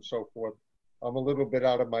together and so forth. I'm a little bit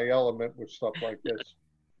out of my element with stuff like this.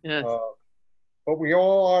 Yes. But we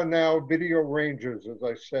all are now video rangers, as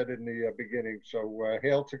I said in the beginning. So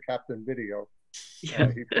hail to Captain Video. He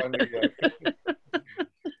finally,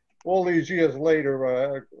 all these years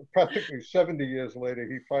later, practically 70 years later,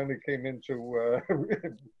 he finally came into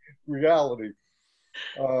reality.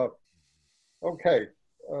 Okay.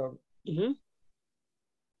 All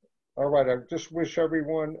right. I just wish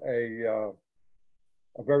everyone a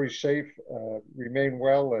very safe, remain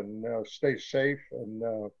well, and stay safe. And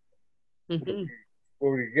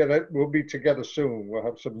we'll be together soon. We'll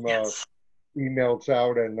have some emails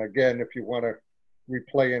out. And again, if you want to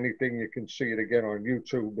replay anything, you can see it again on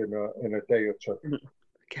YouTube in a day or two.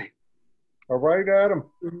 Okay. All right, Adam.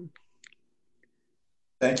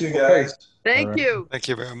 Thank you, guys. Thank you. Thank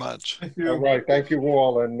you very much. All right. Thank you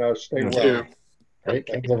all, and stay well. Great.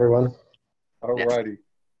 Thanks, everyone. All righty.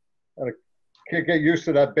 I can't get used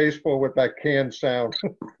to that baseball with that can sound.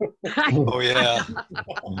 Oh, yeah.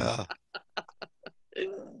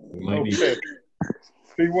 Okay.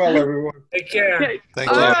 Be well, everyone. Take care.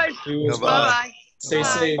 Thank All you. right. Bye-bye. Bye-bye. Stay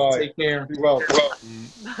safe. Bye. Take care. Be well.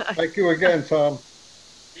 Thank you again, Tom.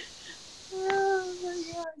 Oh my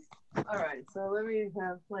gosh. All right, so let me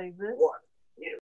play this.